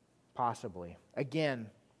 Possibly. Again,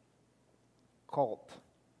 cult.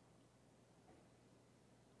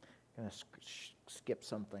 I'm going to skip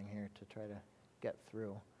something here to try to get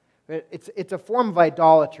through. It's a form of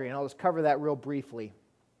idolatry, and I'll just cover that real briefly.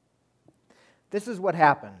 This is what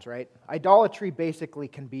happens, right? Idolatry basically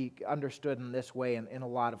can be understood in this way in a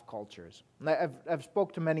lot of cultures. And I've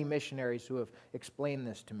spoke to many missionaries who have explained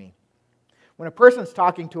this to me. When a person's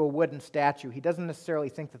talking to a wooden statue, he doesn't necessarily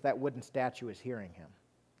think that wooden statue is hearing him,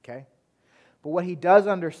 okay? But what he does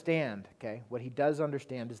understand,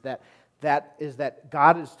 is that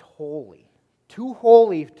God is holy. Too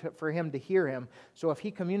holy for him to hear him. So if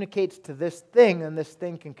he communicates to this thing, then this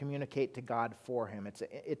thing can communicate to God for him.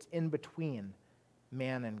 It's in between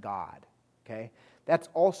man and God. Okay? That's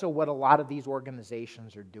also what a lot of these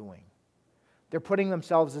organizations are doing. They're putting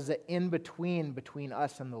themselves as an in-between between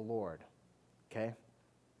us and the Lord. Okay?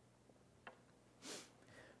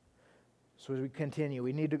 So as we continue,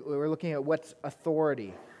 we're looking at what's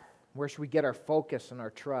authority. Where should we get our focus and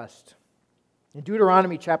our trust? In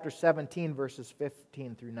Deuteronomy chapter 17, verses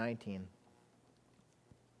 15 through 19.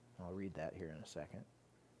 I'll read that here in a second.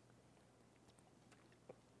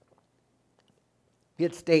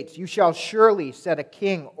 it states, "You shall surely set a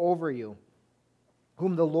king over you,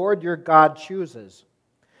 whom the Lord your God chooses.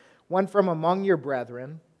 One from among your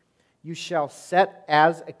brethren you shall set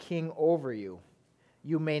as a king over you.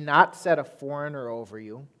 You may not set a foreigner over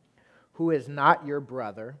you, who is not your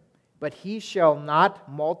brother, but he shall not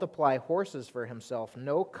multiply horses for himself,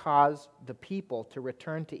 no cause the people to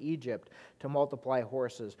return to Egypt to multiply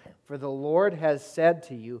horses. For the Lord has said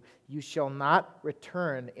to you, you shall not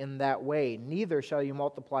return in that way, neither shall you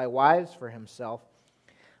multiply wives for himself,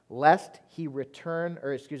 lest his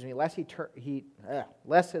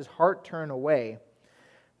heart turn away,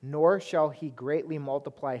 nor shall he greatly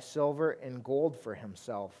multiply silver and gold for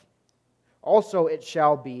himself. Also it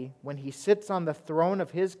shall be, when he sits on the throne of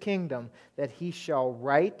his kingdom, that he shall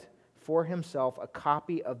write for himself a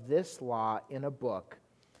copy of this law in a book,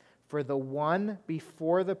 for the one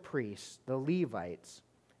before the priests, the Levites,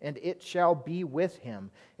 and it shall be with him,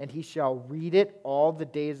 and he shall read it all the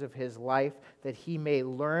days of his life, that he may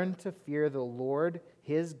learn to fear the Lord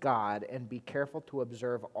his God, and be careful to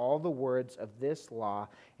observe all the words of this law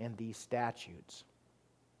and these statutes."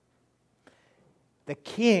 The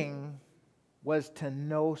king was to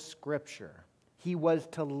know Scripture. He was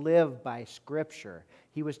to live by Scripture.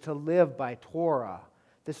 He was to live by Torah.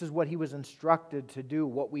 This is what he was instructed to do.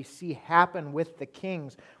 What we see happen with the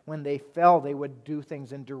kings, when they fell, they would do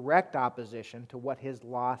things in direct opposition to what his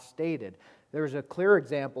law stated. There's a clear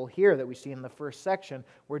example here that we see in the first section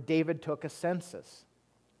where David took a census.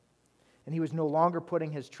 And he was no longer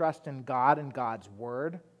putting his trust in God and God's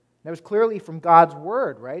word. That was clearly from God's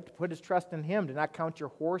word, right? To put his trust in him, to not count your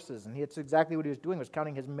horses. And that's exactly what he was doing, was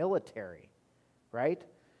counting his military, right?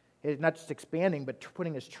 Not just expanding, but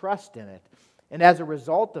putting his trust in it. And as a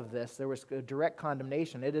result of this, there was a direct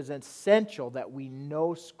condemnation. It is essential that we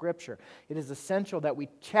know Scripture. It is essential that we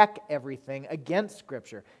check everything against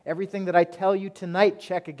Scripture. Everything that I tell you tonight,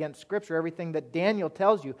 check against Scripture. Everything that Daniel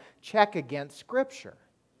tells you, check against Scripture.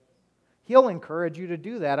 He'll encourage you to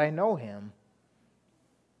do that. I know him.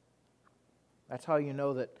 That's how you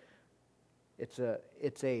know that it's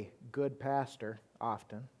a good pastor,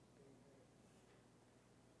 often.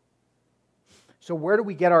 So where do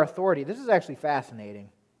we get our authority? This is actually fascinating.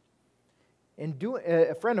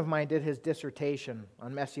 A friend of mine did his dissertation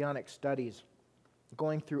on Messianic studies,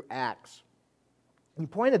 going through Acts. He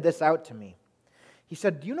pointed this out to me. He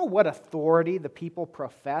said, do you know what authority the people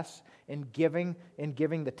profess in giving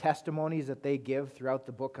the testimonies that they give throughout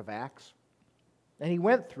the book of Acts? And he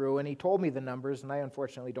went through and he told me the numbers, and I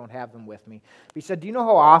unfortunately don't have them with me. But he said, do you know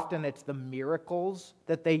how often it's the miracles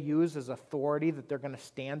that they use as authority that they're going to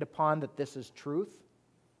stand upon that this is truth?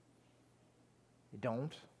 You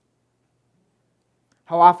don't.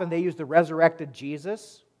 How often they use the resurrected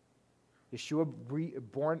Jesus, Yeshua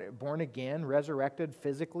born again, resurrected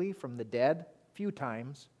physically from the dead, a few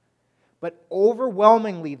times. But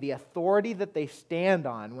overwhelmingly, the authority that they stand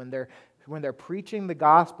on when they're preaching the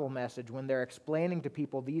gospel message, when they're explaining to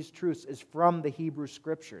people these truths, is from the Hebrew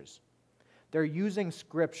Scriptures. They're using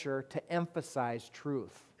Scripture to emphasize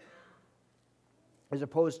truth, as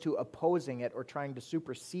opposed to opposing it or trying to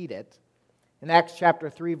supersede it. In Acts chapter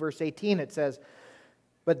 3, verse 18, it says,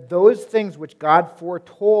 "But those things which God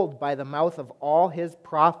foretold by the mouth of all his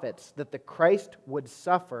prophets, that the Christ would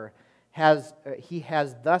suffer, he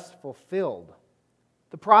has thus fulfilled."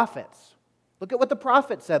 The prophets. Look at what the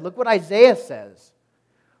prophet said. Look what Isaiah says.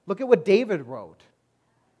 Look at what David wrote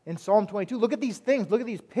in Psalm 22. Look at these things. Look at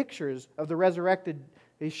these pictures of the resurrected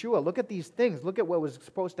Yeshua. Look at these things. Look at what was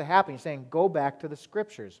supposed to happen. He's saying, go back to the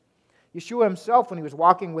Scriptures. Yeshua himself, when he was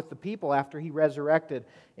walking with the people after he resurrected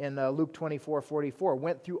in Luke 24:44,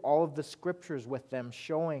 went through all of the Scriptures with them,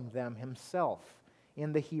 showing them himself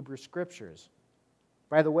in the Hebrew Scriptures.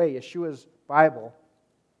 By the way, Yeshua's Bible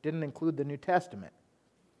didn't include the New Testament.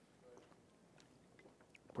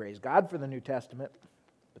 Praise God for the New Testament,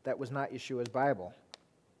 but that was not Yeshua's Bible.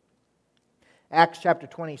 Acts chapter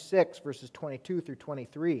 26, verses 22 through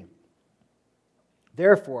 23.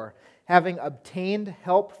 "Therefore, having obtained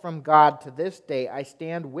help from God to this day, I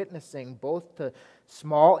stand witnessing both to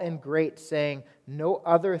small and great, saying no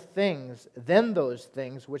other things than those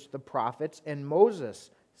things which the prophets and Moses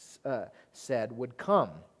said would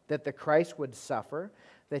come, that the Christ would suffer,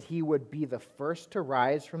 that he would be the first to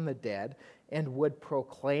rise from the dead, and would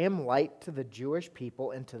proclaim light to the Jewish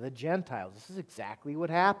people and to the Gentiles." This is exactly what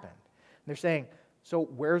happened. And they're saying, so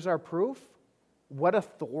where's our proof? What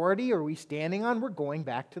authority are we standing on? We're going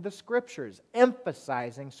back to the Scriptures,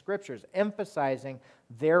 emphasizing Scriptures, emphasizing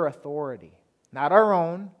their authority. Not our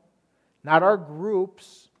own, not our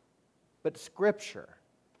groups, but Scripture.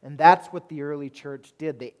 And that's what the early church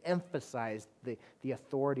did. They emphasized the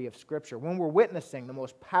authority of Scripture. When we're witnessing, the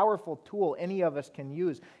most powerful tool any of us can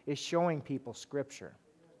use is showing people Scripture.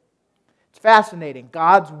 It's fascinating.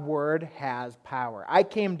 God's Word has power. I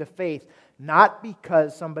came to faith not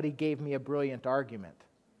because somebody gave me a brilliant argument.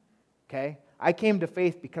 Okay? I came to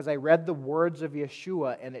faith because I read the words of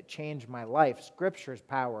Yeshua and it changed my life. Scripture is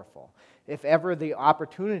powerful. If ever the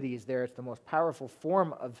opportunity is there, it's the most powerful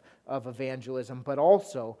form of evangelism, but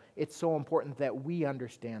also it's so important that we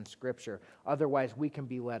understand Scripture. Otherwise, we can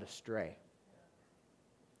be led astray.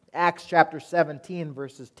 Acts chapter 17,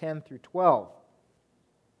 verses 10 through 12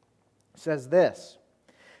 says this: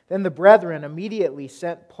 Then the brethren immediately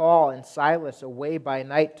sent Paul and Silas away by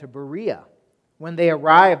night to Berea. When they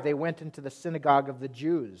arrived, they went into the synagogue of the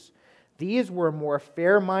Jews. These were more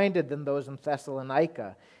fair-minded than those in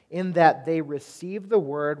Thessalonica, in that they received the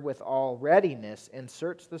word with all readiness and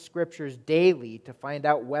searched the Scriptures daily to find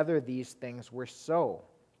out whether these things were so.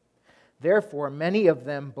 Therefore, many of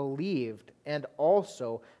them believed, and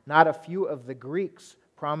also not a few of the Greeks,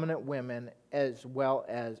 prominent women, as well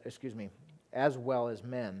as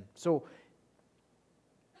men. So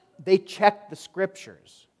they checked the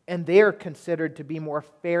Scriptures, and they are considered to be more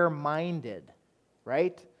fair-minded,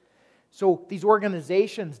 right? So these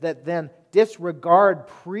organizations that then disregard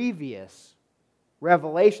previous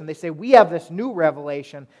revelation, they say, we have this new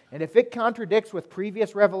revelation, and if it contradicts with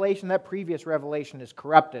previous revelation, that previous revelation is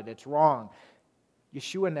corrupted, it's wrong.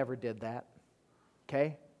 Yeshua never did that,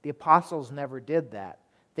 okay? The apostles never did that.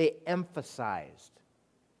 They emphasized,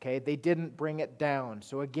 okay? They didn't bring it down.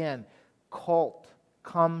 So again, cult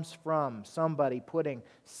comes from somebody putting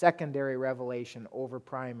secondary revelation over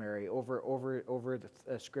primary, over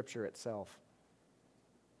the Scripture itself.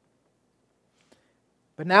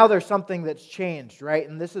 But now there's something that's changed, right?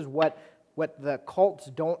 And this is what the cults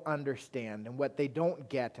don't understand and what they don't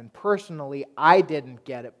get. And personally, I didn't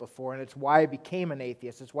get it before, and it's why I became an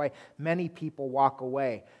atheist. It's why many people walk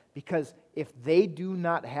away. Because if they do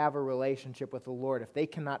not have a relationship with the Lord, if they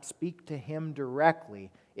cannot speak to Him directly,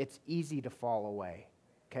 it's easy to fall away.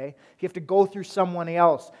 Okay? If you have to go through someone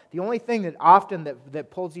else, the only thing that often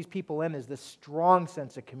that pulls these people in is this strong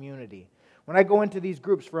sense of community. When I go into these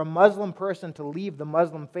groups, for a Muslim person to leave the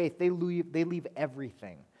Muslim faith, they leave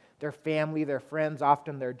everything. Their family, their friends,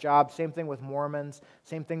 often their job. Same thing with Mormons.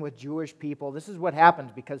 Same thing with Jewish people. This is what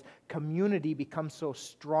happens because community becomes so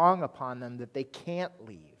strong upon them that they can't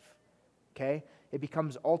leave. Okay? It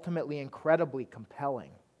becomes ultimately incredibly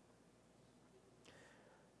compelling.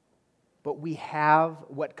 But we have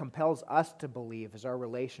what compels us to believe is our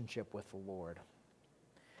relationship with the Lord.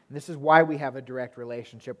 And this is why we have a direct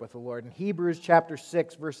relationship with the Lord. In Hebrews chapter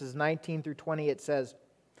 6, verses 19 through 20, it says,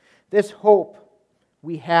 This hope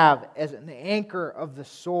we have as an anchor of the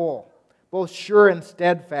soul, both sure and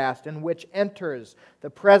steadfast, in which enters the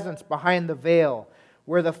presence behind the veil,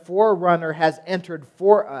 where the forerunner has entered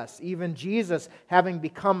for us, even Jesus, having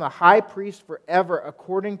become a high priest forever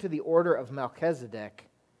according to the order of Melchizedek.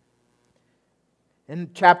 In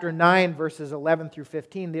chapter 9, verses 11 through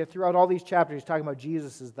 15, throughout all these chapters, he's talking about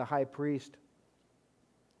Jesus as the high priest.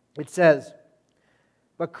 It says,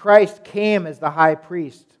 But Christ came as the high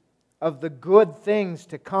priest of the good things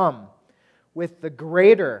to come, with the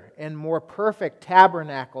greater and more perfect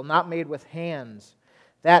tabernacle, not made with hands,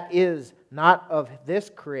 that is, not of this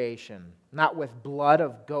creation, not with blood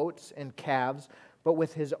of goats and calves, but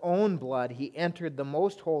with His own blood He entered the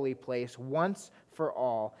most holy place once for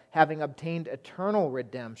all, having obtained eternal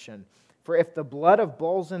redemption. For if the blood of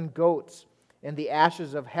bulls and goats and the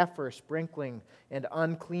ashes of heifer sprinkling and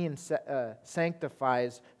unclean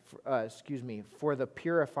sanctifies for the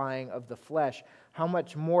purifying of the flesh, how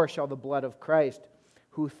much more shall the blood of Christ,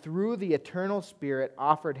 who through the eternal Spirit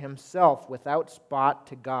offered Himself without spot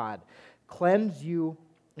to God, cleanse your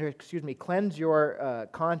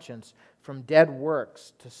conscience from dead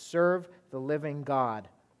works to serve the living God.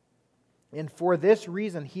 And for this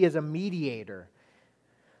reason He is a mediator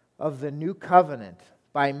of the new covenant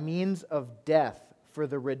by means of death for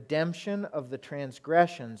the redemption of the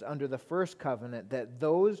transgressions under the first covenant, that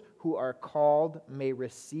those who are called may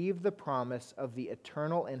receive the promise of the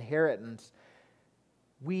eternal inheritance.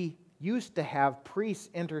 We used to have priests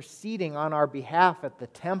interceding on our behalf at the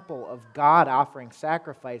temple of God, offering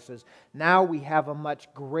sacrifices. Now we have a much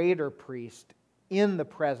greater priest in the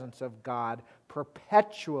presence of God,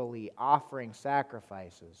 perpetually offering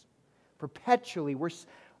sacrifices. Perpetually,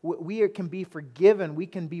 we can be forgiven, we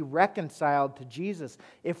can be reconciled to Jesus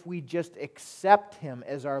if we just accept Him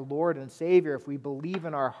as our Lord and Savior, if we believe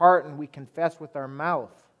in our heart and we confess with our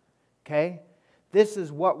mouth. Okay? This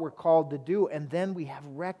is what we're called to do. And then we have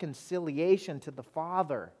reconciliation to the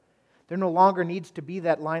Father. There no longer needs to be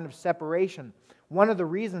that line of separation. One of the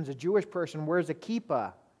reasons a Jewish person wears a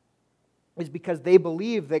kippah is because they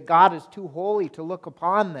believe that God is too holy to look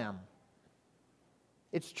upon them.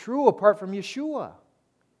 It's true apart from Yeshua.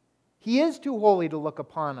 He is too holy to look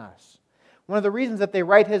upon us. One of the reasons that they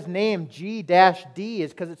write His name G-D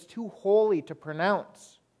is because it's too holy to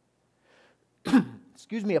pronounce.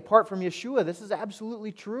 Excuse me, apart from Yeshua, this is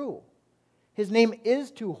absolutely true. His name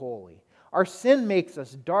is too holy. Our sin makes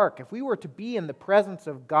us dark. If we were to be in the presence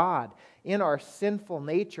of God in our sinful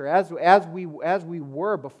nature, as we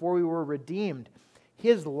were before we were redeemed,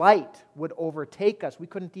 His light would overtake us. We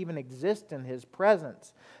couldn't even exist in His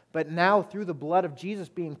presence. But now, through the blood of Jesus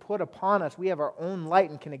being put upon us, we have our own light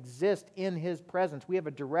and can exist in His presence. We have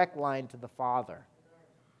a direct line to the Father.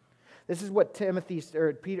 This is what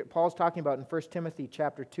Paul's talking about in 1 Timothy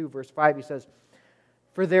chapter 2, verse 5. He says,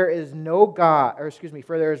 for there is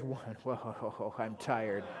one. Whoa, I'm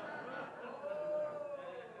tired.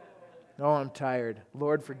 Oh, I'm tired.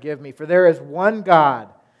 Lord, forgive me. For there is one God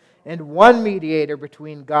and one mediator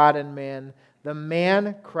between God and man, the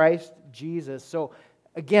man Christ Jesus. So,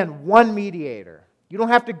 again, one mediator. You don't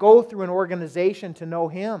have to go through an organization to know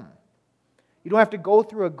Him. You don't have to go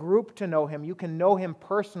through a group to know Him. You can know Him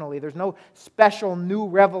personally. There's no special new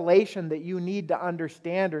revelation that you need to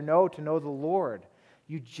understand or know to know the Lord.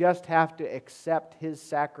 You just have to accept His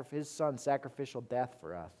Son's sacrificial death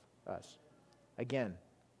for us. Again,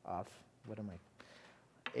 what am I?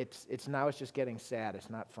 It's just getting sad. It's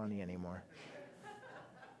not funny anymore.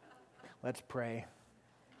 Let's pray.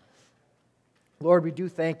 Lord, we do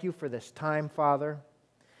thank You for this time, Father.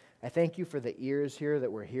 I thank You for the ears here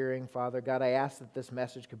that we're hearing, Father. God, I ask that this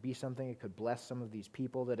message could be something that could bless some of these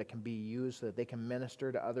people, that it can be used so that they can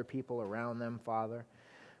minister to other people around them, Father.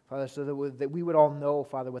 Father, so that we would all know,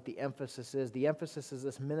 Father, what the emphasis is. The emphasis is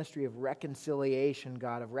this ministry of reconciliation,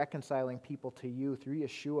 God, of reconciling people to You through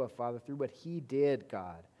Yeshua, Father, through what He did,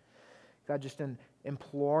 God. God, just in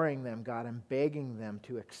imploring them, God, and begging them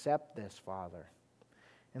to accept this, Father.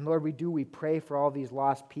 And Lord, we pray for all these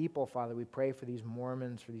lost people, Father. We pray for these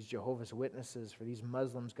Mormons, for these Jehovah's Witnesses, for these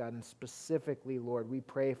Muslims, God. And specifically, Lord, we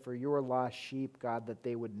pray for Your lost sheep, God, that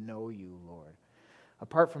they would know You, Lord.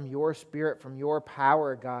 Apart from Your Spirit, from Your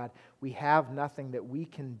power, God, we have nothing that we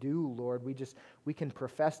can do, Lord. We can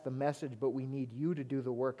profess the message, but we need You to do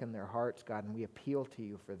the work in their hearts, God. And we appeal to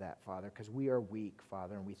You for that, Father, because we are weak,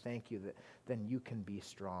 Father. And we thank You that then You can be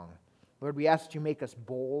strong. Lord, we ask that You make us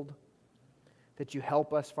bold, that You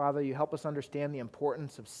help us, Father. You help us understand the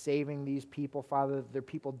importance of saving these people, Father. They're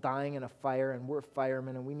people dying in a fire, and we're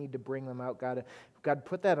firemen, and we need to bring them out, God. God,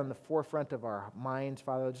 put that on the forefront of our minds,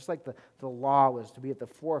 Father, just like the law was to be at the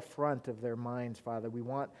forefront of their minds, Father. We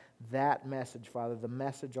want that message, Father, the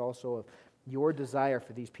message also of Your desire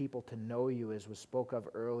for these people to know You, as was spoke of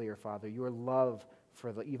earlier, Father. Your love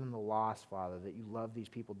for even the lost, Father, that You love these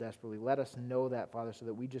people desperately. Let us know that, Father, so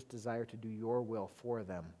that we just desire to do Your will for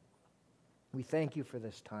them. We thank You for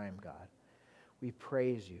this time, God. We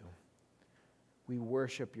praise You. We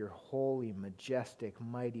worship Your holy, majestic,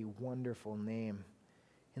 mighty, wonderful name.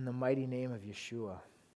 In the mighty name of Yeshua.